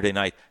Saturday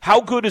night.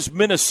 How good is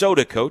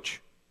Minnesota,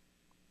 Coach?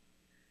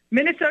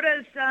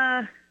 Minnesota's,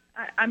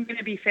 I'm going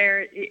to be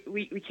fair,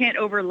 we can't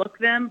overlook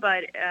them,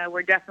 but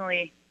we're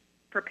definitely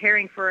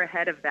preparing for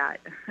ahead of that,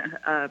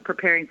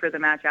 preparing for the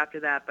match after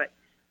that. But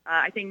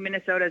I think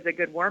Minnesota is a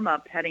good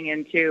warm-up heading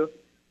into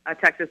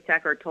Texas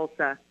Tech or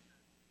Tulsa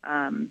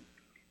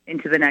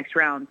into the next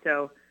round.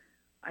 So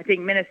I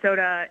think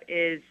Minnesota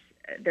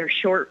they're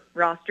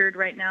short-rostered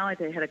right now.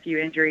 They had a few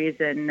injuries,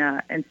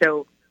 and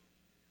so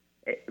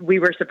we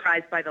were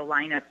surprised by the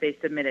lineup they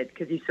submitted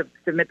because you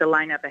submit the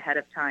lineup ahead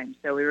of time.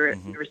 So we were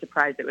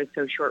surprised it was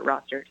so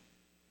short-rostered.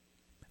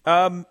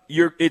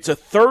 It's a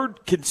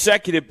third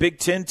consecutive Big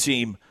Ten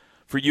team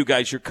for you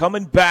guys. You're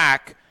coming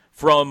back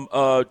from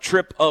a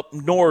trip up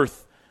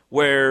north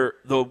where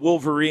the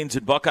Wolverines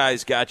and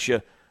Buckeyes got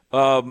you.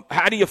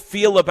 How do you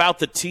feel about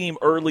the team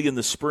early in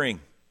the spring?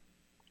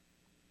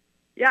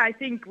 Yeah, I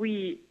think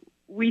we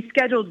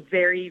scheduled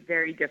very,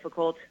 very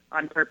difficult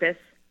on purpose.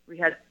 We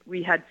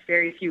had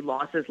very few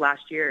losses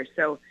last year,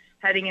 so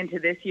heading into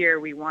this year,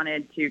 we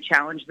wanted to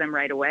challenge them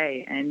right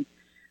away, and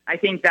I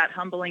think that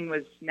humbling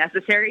was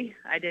necessary.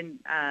 I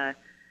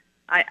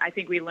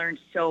think we learned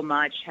so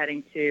much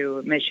heading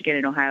to Michigan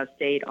and Ohio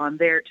State on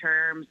their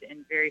terms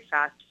in very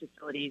fast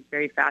facilities,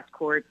 very fast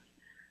courts,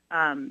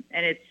 and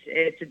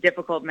it's a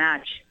difficult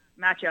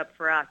matchup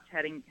for us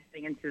heading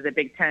into the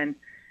Big Ten.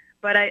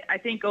 But I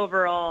think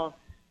overall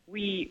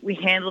we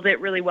handled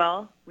it really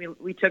well.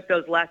 We took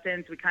those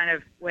lessons. We kind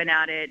of went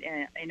at it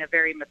in a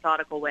very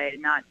methodical way,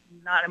 not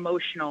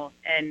emotional,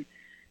 and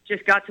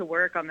just got to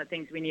work on the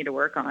things we need to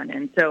work on.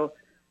 And so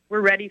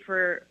we're ready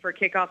for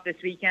kickoff this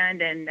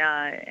weekend,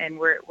 and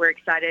we're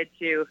excited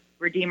to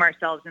redeem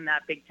ourselves in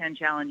that Big Ten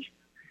challenge.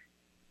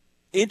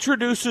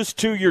 Introduce us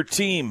to your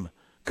team,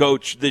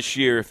 Coach, this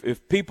year.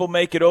 If people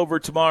make it over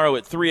tomorrow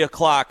at 3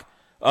 o'clock,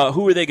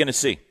 who are they going to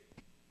see?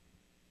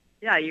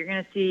 Yeah, you're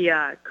going to see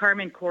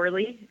Carmen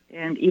Corley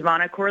and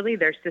Ivana Corley.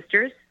 They're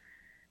sisters.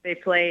 They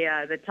play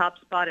the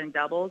top spot in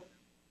doubles,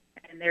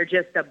 and they're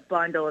just a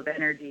bundle of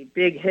energy.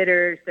 Big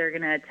hitters. They're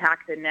going to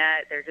attack the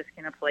net. They're just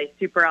going to play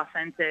super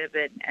offensive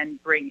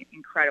and bring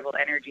incredible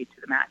energy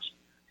to the match.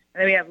 And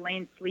then we have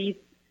Lane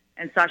Sleeth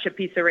and Sasha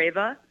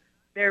Pisareva.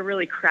 they're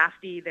really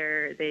crafty.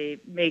 They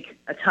make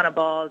a ton of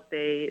balls.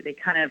 They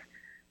kind of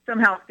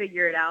somehow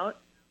figure it out.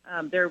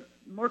 They're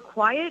more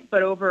quiet,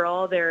 but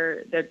overall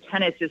their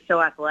tennis is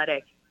so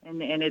athletic,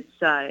 and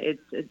it's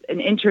an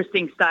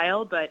interesting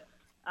style, but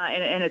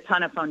and a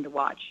ton of fun to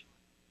watch.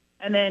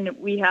 And then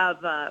we have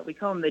we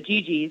call them the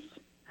Gigi's,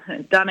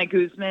 Donna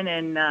Guzman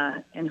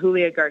and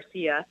Julia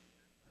Garcia.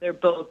 They're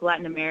both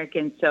Latin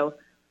American, so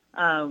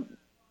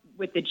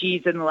with the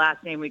G's in the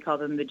last name, we call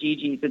them the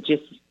Gigi's.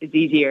 It's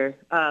easier,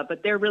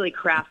 but they're really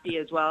crafty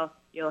as well.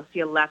 You'll see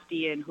a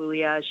lefty in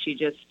Julia.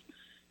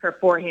 Her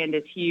forehand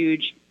is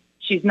huge.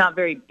 She's not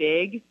very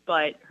big,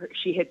 but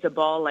she hits a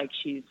ball like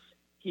she's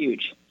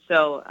huge.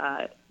 So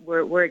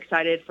we're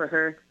excited for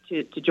her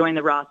to join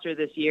the roster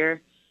this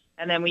year.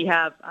 And then we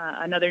have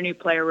another new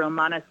player,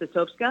 Romana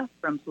Sosovska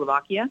from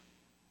Slovakia.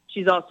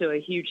 She's also a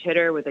huge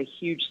hitter with a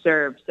huge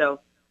serve. So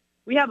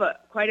we have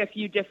quite a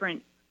few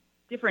different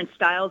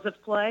styles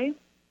of play,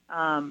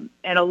 and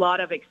a lot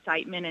of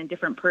excitement and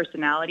different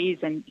personalities,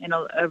 and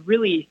a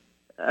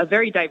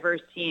very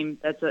diverse team.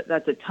 That's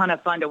a ton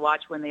of fun to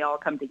watch when they all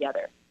come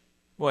together.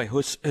 Boy,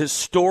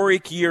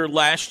 historic year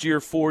last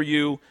year for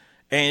you,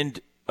 and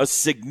a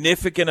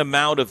significant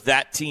amount of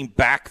that team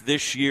back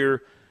this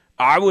year.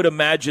 I would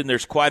imagine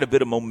there's quite a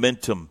bit of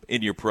momentum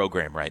in your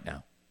program right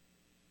now.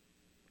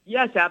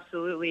 Yes,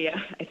 absolutely.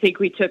 I think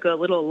we took a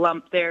little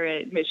lump there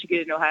at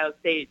Michigan and Ohio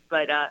State,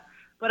 but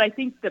I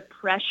think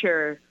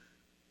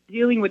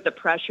dealing with the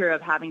pressure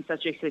of having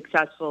such a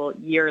successful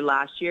year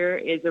last year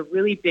is a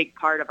really big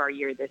part of our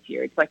year this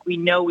year. It's like we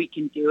know we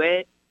can do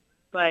it,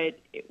 but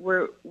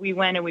we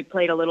went and we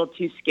played a little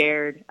too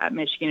scared at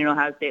Michigan and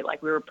Ohio State,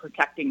 like we were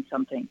protecting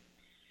something.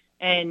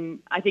 And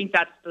I think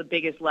that's the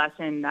biggest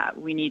lesson that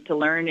we need to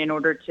learn. In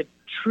order to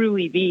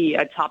truly be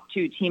a top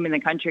 2 team in the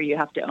country, you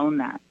have to own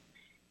that.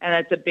 And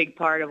that's a big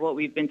part of what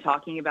we've been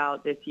talking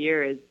about this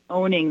year, is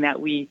owning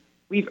that we've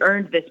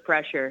earned this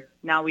pressure.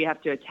 Now we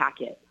have to attack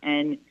it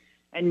and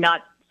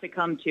not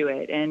succumb to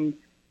it. And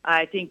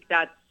I think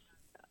that's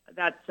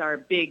our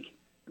big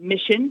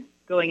mission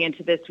going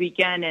into this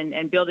weekend,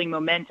 and building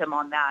momentum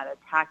on that,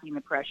 attacking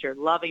the pressure,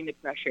 loving the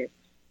pressure.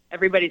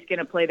 Everybody's going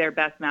to play their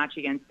best match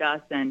against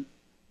us, and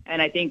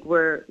I think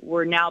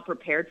we're now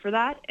prepared for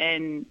that,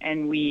 and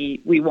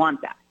we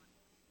want that.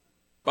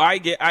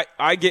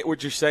 I get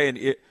what you're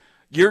saying.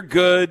 You're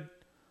good.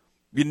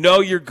 You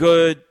know you're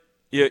good.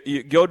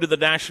 You go to the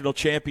national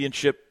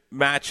championship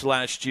match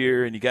last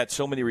year, and you got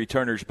so many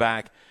returners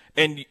back,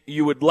 and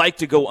you would like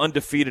to go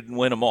undefeated and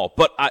win them all.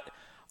 But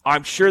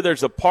I'm sure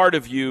there's a part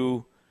of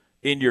you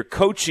in your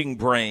coaching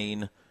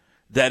brain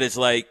that is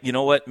like, you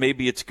know what,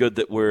 maybe it's good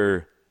that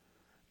we're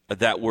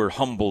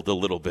humbled a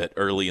little bit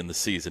early in the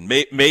season.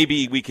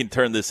 Maybe we can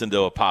turn this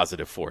into a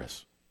positive for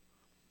us.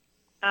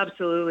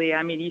 Absolutely.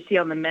 I mean, you see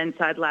on the men's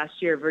side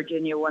last year,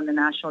 Virginia won the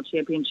national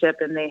championship,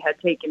 and they had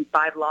taken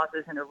 5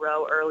 losses in a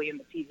row early in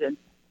the season.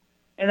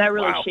 And that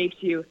really shapes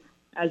you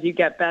as you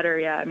get better.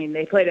 Yeah, I mean,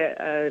 they played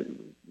a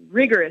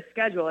rigorous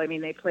schedule. I mean,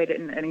 they played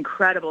an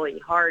incredibly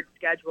hard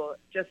schedule,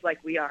 just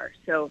like we are.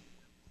 So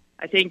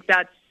I think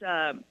that's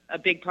a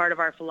big part of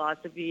our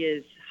philosophy,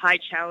 is high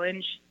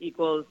challenge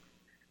equals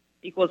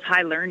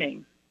high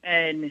learning.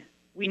 And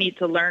we need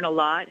to learn a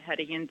lot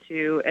heading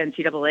into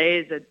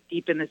NCAAs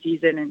deep in the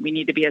season, and we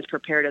need to be as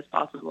prepared as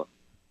possible.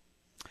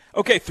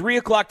 Okay, 3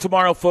 o'clock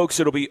tomorrow, folks.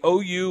 It'll be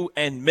OU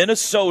and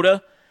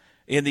Minnesota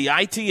in the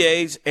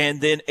ITAs,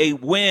 and then a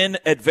win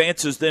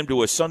advances them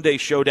to a Sunday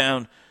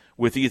showdown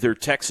with either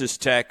Texas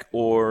Tech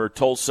or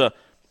Tulsa,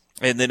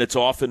 and then it's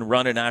off and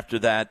running after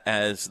that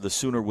as the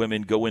Sooner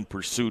women go in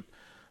pursuit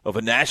of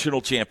a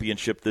national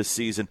championship this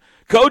season.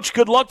 Coach,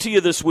 good luck to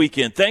you this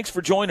weekend. Thanks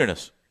for joining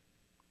us.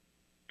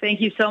 Thank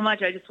you so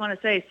much. I just want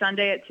to say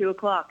Sunday at 2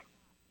 o'clock.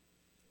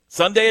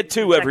 Sunday at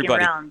 2,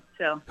 everybody. Round,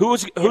 so.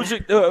 Who's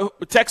it,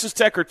 Texas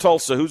Tech or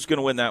Tulsa? Who's going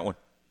to win that one?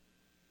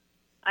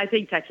 I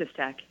think Texas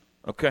Tech.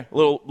 Okay,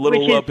 little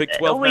Big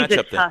 12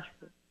 matchup there.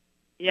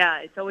 Yeah,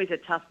 it's always a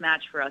tough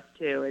match for us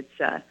too.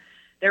 It's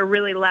they're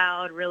really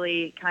loud,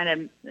 really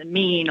kind of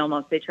mean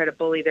almost. They try to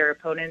bully their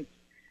opponents.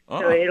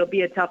 So it'll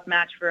be a tough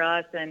match for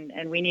us,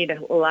 and we need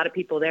a lot of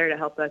people there to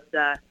help us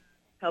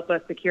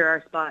secure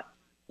our spot.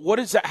 What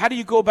is that? How do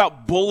you go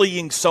about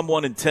bullying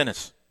someone in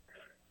tennis?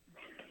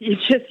 You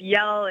just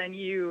yell and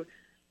you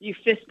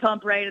fist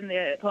pump right in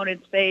the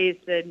opponent's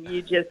face, and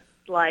you just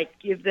like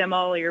give them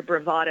all your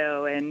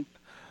bravado and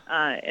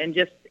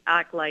just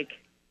act like,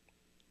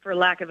 for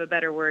lack of a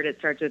better word, it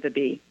starts with a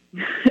B.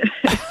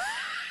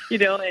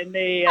 And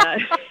they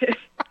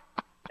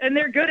and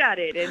they're good at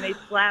it, and they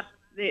slap.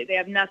 They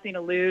have nothing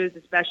to lose,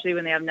 especially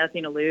when they have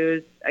nothing to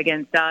lose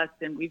against us.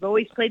 And we've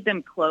always played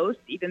them close,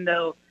 even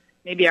though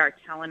maybe our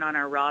talent on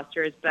our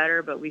roster is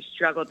better, but we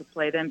struggle to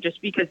play them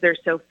just because they're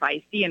so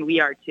feisty, and we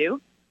are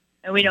too.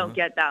 And we don't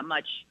get that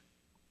much.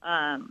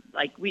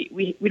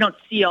 We don't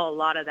see a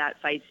lot of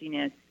that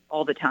feistiness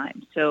all the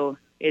time. So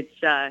it's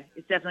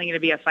definitely going to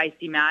be a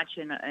feisty match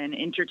and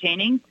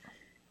entertaining.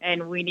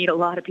 And we need a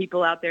lot of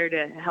people out there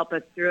to help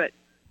us through it.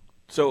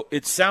 So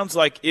it sounds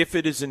like if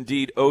it is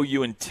indeed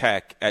OU and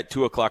Tech at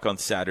 2 o'clock on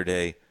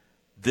Saturday,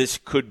 this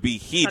could be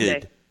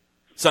heated.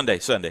 Sunday.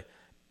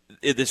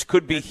 This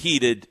could be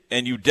heated,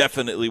 and you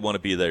definitely want to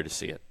be there to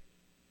see it.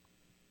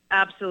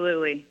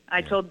 Absolutely.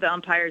 I told the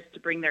umpires to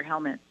bring their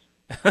helmets.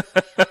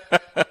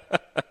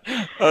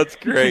 That's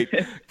great.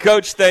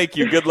 Coach, thank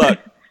you. Good luck.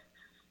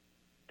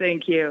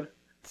 Thank you.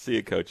 See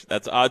you, Coach.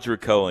 That's Audra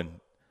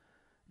Cohen.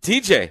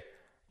 TJ,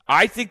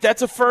 I think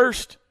that's a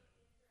first.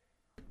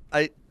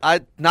 I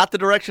not the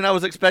direction I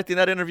was expecting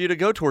that interview to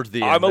go towards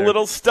the end. I'm a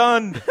little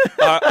stunned.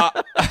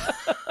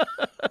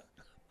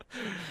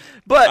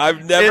 But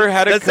I've never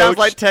had a coach. That sounds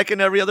like tech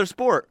in every other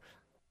sport.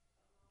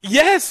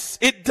 Yes,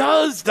 it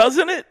does,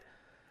 doesn't it?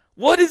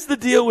 What is the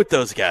deal with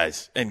those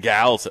guys and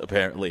gals,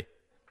 apparently?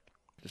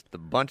 Just a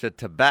bunch of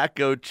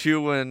tobacco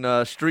chewing,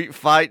 street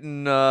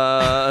fighting,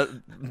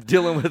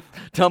 dealing with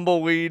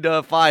tumbleweed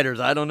fighters.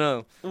 I don't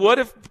know. What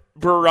if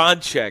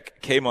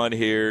Baranchek came on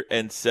here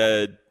and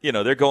said,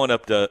 they're going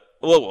up to,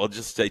 we'll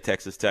just say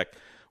Texas Tech.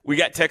 We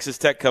got Texas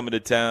Tech coming to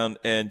town,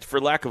 and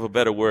for lack of a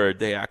better word,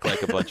 they act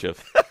like a bunch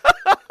of.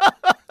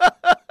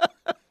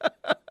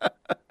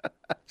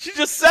 She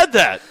just said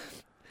that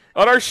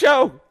on our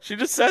show. She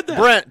just said that.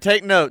 Brent,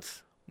 take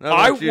notes.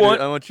 I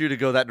want you to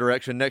go that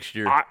direction next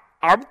year.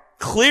 I'm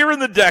clearing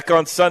the deck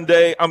on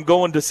Sunday. I'm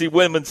going to see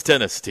women's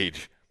tennis,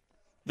 Teach.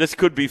 This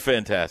could be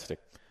fantastic.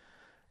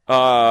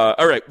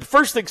 All right,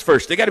 first things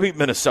first. They got to beat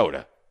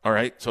Minnesota. All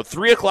right, so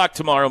 3 o'clock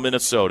tomorrow,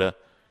 Minnesota.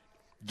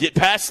 Get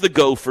past the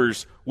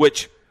Gophers,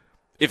 which,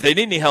 if they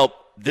need any help,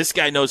 this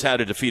guy knows how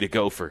to defeat a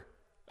Gopher,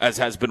 as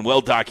has been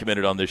well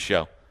documented on this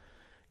show.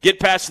 Get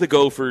past the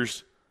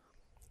Gophers,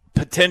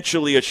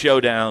 potentially a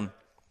showdown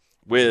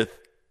with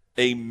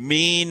a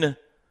mean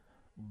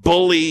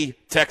bully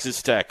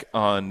Texas Tech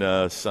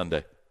on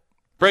Sunday.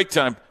 Break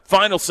time.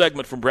 Final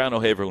segment from Brown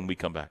O'Haver when we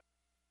come back.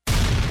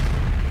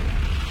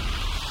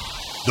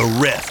 The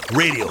Ref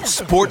Radio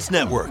Sports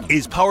Network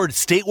is powered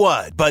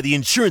statewide by the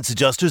insurance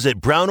adjusters at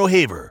Brown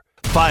O'Haver.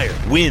 Fire,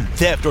 wind,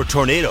 theft, or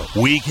tornado,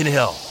 we can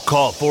help.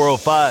 Call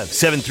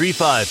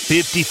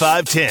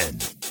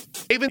 405-735-5510.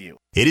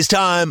 It is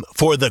time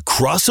for The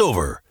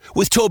Crossover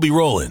with Toby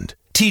Rowland,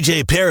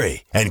 TJ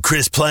Perry, and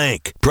Chris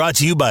Plank. Brought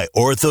to you by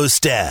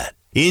Orthostat.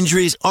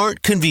 Injuries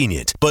aren't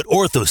convenient, but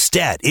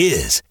Orthostat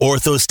is.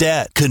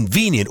 Orthostat,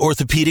 convenient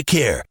orthopedic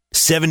care.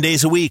 7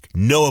 days a week,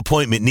 no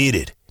appointment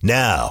needed.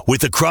 Now,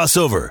 with The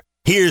Crossover,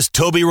 here's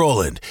Toby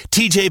Rowland,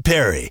 TJ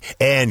Perry,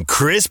 and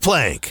Chris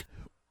Plank.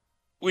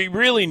 We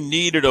really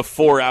needed a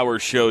 4-hour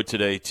show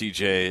today,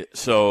 TJ,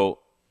 so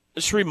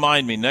just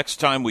remind me, next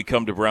time we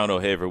come to Brown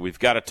O'Haver, we've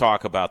got to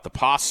talk about the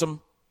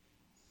possum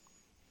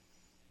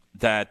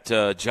that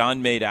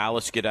John made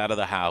Alice get out of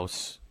the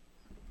house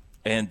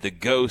and the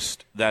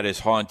ghost that is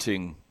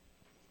haunting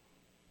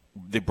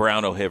the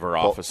Brown O'Haver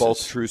offices.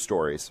 Both true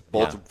stories.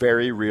 Both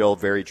very real,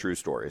 very true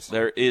stories.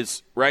 There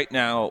is, right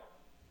now,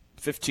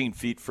 15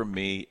 feet from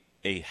me,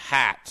 a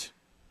hat,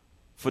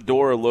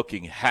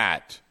 fedora-looking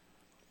hat,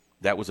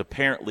 that was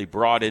apparently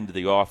brought into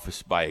the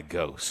office by a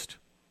ghost.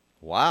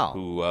 Wow.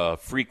 Who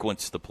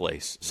frequents the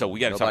place. So we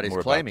got to talk more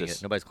about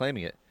this. Nobody's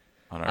claiming it.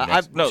 On our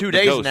next, 2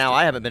 days now,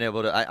 I haven't been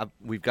able to.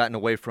 We've gotten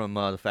away from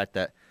the fact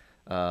that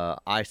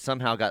I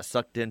somehow got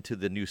sucked into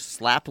the new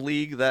slap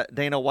league that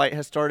Dana White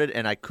has started,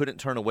 and I couldn't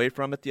turn away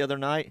from it the other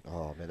night.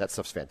 Oh, man, that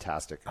stuff's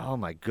fantastic. Oh,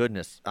 my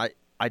goodness. I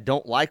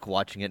don't like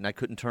watching it, and I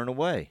couldn't turn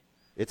away.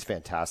 It's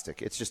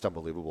fantastic. It's just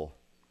unbelievable.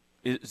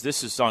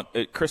 This is on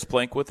Chris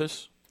Plank with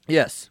us?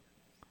 Yes.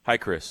 Hi,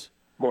 Chris.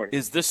 Morning.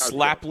 Is this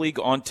Slap League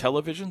on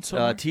television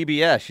somewhere?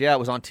 TBS, yeah. It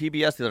was on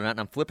TBS the other night, and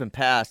I'm flipping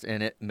past,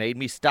 and it made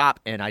me stop,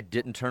 and I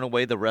didn't turn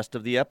away the rest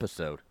of the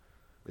episode.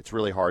 It's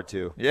really hard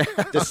to. Yeah.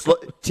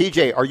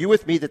 TJ, are you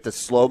with me that the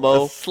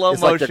slow-mo is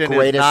like the motion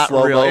greatest is not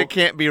slow-mo? real. It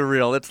can't be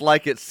real. It's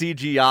like it's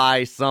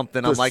CGI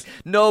something. I'm like,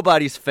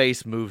 nobody's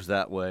face moves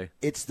that way.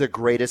 It's the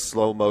greatest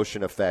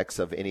slow-motion effects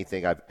of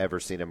anything I've ever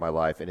seen in my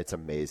life, and it's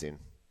amazing.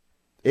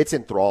 It's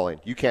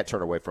enthralling. You can't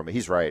turn away from it.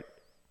 He's right.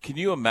 Can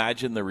you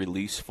imagine the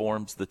release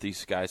forms that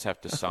these guys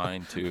have to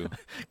sign to?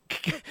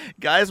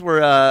 Guys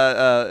were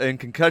in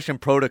concussion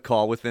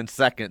protocol within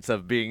seconds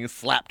of being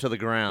slapped to the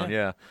ground.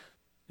 Yeah.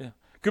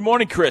 Good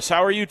morning, Chris.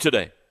 How are you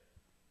today?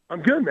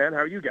 I'm good, man. How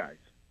are you guys?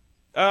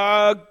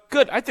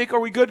 Good. I think, are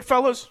we good,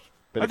 fellas?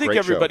 Been I a think great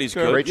everybody's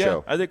show. good. Great yeah,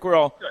 show. I think we're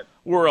all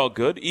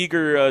good.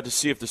 Eager to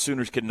see if the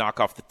Sooners can knock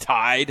off the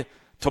Tide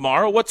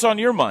tomorrow. What's on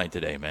your mind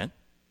today, man?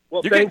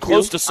 Well, You're getting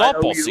close to I owe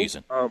softball you.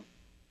 season.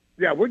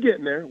 Yeah, we're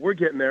getting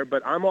there.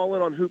 But I'm all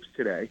in on hoops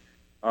today,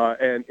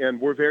 and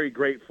we're very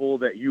grateful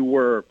that you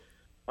were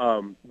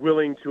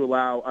willing to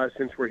allow us,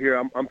 since we're here.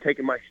 I'm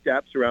taking my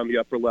steps around the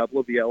upper level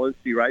of the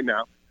LNC right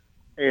now,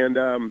 and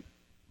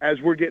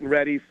as we're getting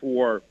ready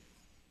for,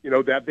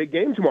 that big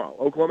game tomorrow,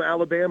 Oklahoma,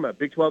 Alabama,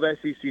 Big 12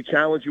 SEC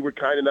Challenge, you were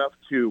kind enough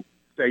to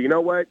say, you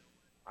know what?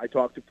 I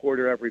talk to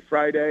Porter every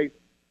Friday.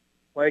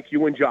 Plank,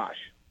 you and Josh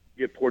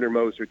get Porter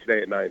Moser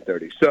today at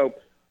 9:30. So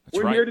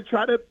we're here to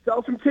try to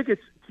sell some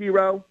tickets,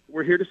 T-Row.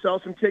 We're here to sell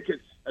some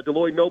tickets at the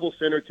Lloyd Noble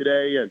Center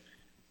today, and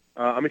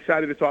I'm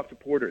excited to talk to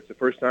Porter. It's the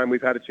first time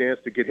we've had a chance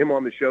to get him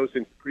on the show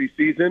since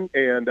preseason,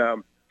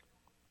 and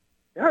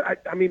Yeah,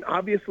 I mean,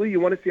 obviously, you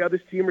want to see how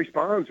this team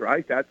responds,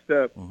 right? That's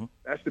the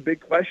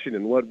big question,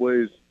 and what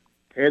was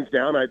hands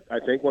down, I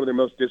think, one of their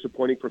most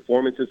disappointing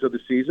performances of the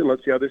season.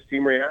 Let's see how this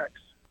team reacts.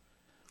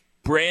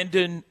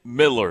 Brandon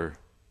Miller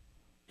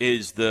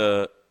is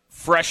the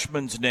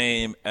freshman's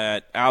name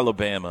at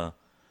Alabama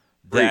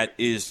that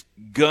is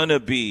going to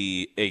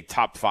be a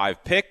top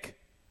 5 pick,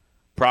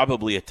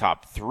 probably a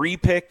top 3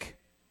 pick,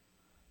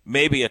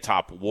 maybe a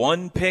top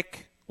 1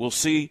 pick. We'll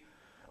see.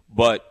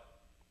 But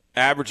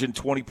averaging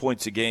 20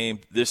 points a game,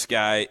 this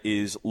guy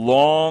is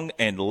long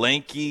and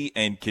lanky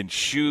and can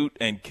shoot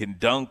and can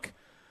dunk.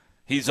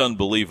 He's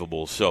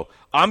unbelievable. So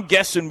I'm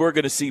guessing we're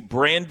going to see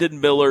Brandon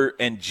Miller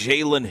and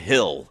Jalen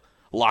Hill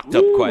locked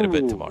up quite a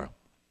bit tomorrow.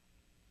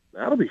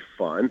 That'll be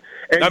fun.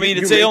 And I mean,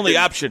 it's the only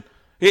option.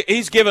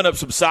 He's given up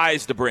some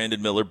size to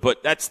Brandon Miller,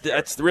 but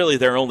that's really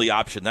their only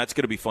option. That's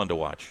going to be fun to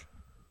watch.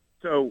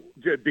 So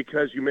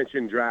because you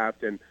mentioned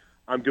draft, and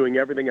I'm doing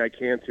everything I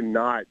can to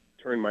not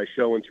turn my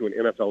show into an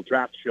NFL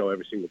draft show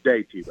every single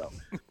day, Tebow.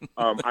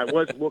 I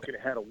was looking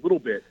ahead a little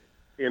bit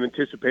in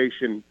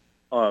anticipation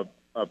of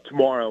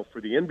tomorrow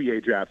for the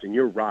NBA draft, and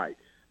you're right.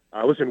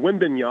 Listen,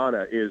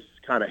 Wembanyama is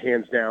kind of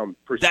hands down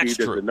perceived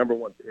as the number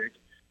 1 pick.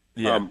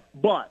 Yeah.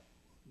 But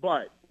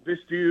this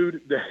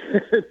dude,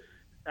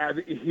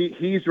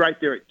 he's right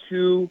there at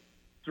 2,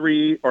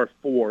 3, or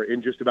 4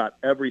 in just about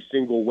every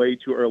single way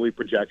too early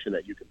projection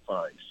that you can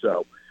find.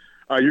 So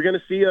you're going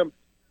to see him.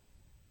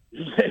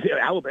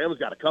 Alabama's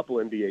got a couple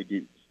NBA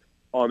dudes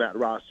on that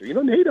roster. You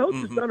know, Nate Oates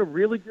has done a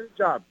really good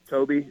job,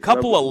 Toby.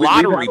 Couple of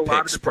lottery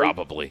picks,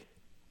 probably.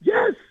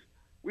 Yes.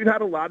 We've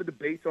had a lot of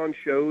debates on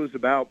shows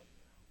about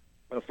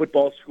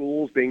football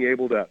schools being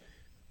able to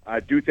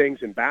do things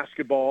in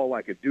basketball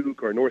like a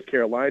Duke or North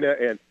Carolina,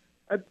 and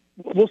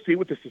we'll see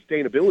what the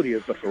sustainability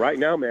is. But for right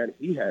now, man,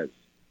 he has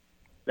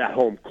that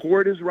home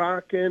court is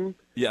rocking.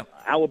 Yeah,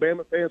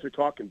 Alabama fans are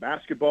talking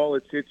basketball.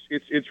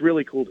 It's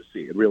really cool to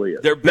see. It really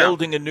is. They're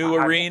building a new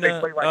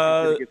arena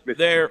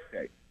there,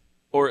 State.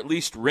 Or at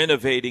least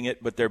renovating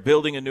it. But they're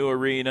building a new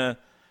arena.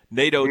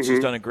 Nate Oates has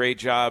done a great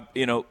job.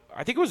 You know,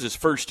 I think it was his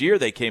first year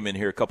they came in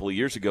here a couple of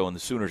years ago, and the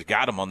Sooners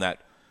got him on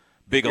that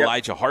big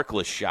Elijah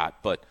Harkless shot.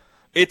 But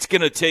it's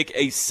going to take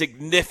a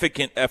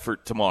significant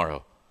effort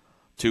tomorrow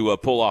to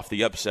pull off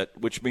the upset,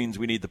 which means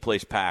we need the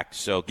place packed.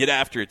 So get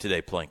after it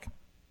today, Plank.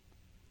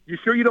 You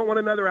sure you don't want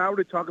another hour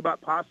to talk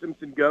about possums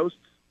and ghosts?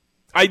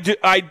 I do.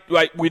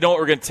 We know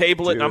we're going to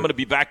table it, and I'm going to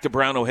be back to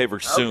Brown O'Haver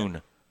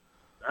soon.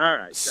 All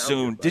right.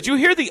 Soon. Did you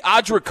hear the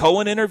Audra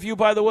Cohen interview,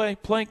 by the way,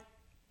 Plank?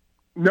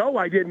 No,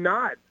 I did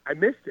not. I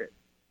missed it.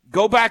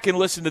 Go back and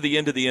listen to the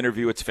end of the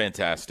interview. It's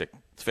fantastic.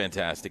 It's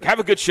fantastic. Have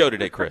a good show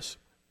today, Chris.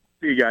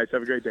 See you guys.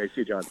 Have a great day.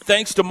 See you, John.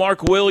 Thanks to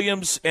Mark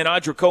Williams and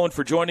Audra Cohen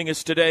for joining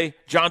us today.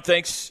 John,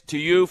 thanks to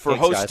you for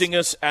hosting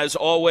us, as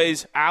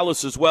always.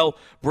 Alice as well.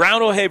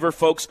 Brown O'Haver,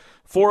 folks,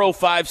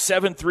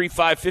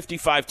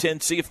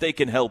 405-735-5510. See if they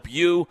can help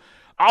you.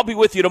 I'll be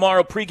with you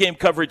tomorrow. Pregame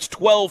coverage,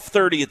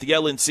 12:30 at the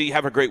LNC.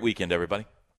 Have a great weekend, everybody.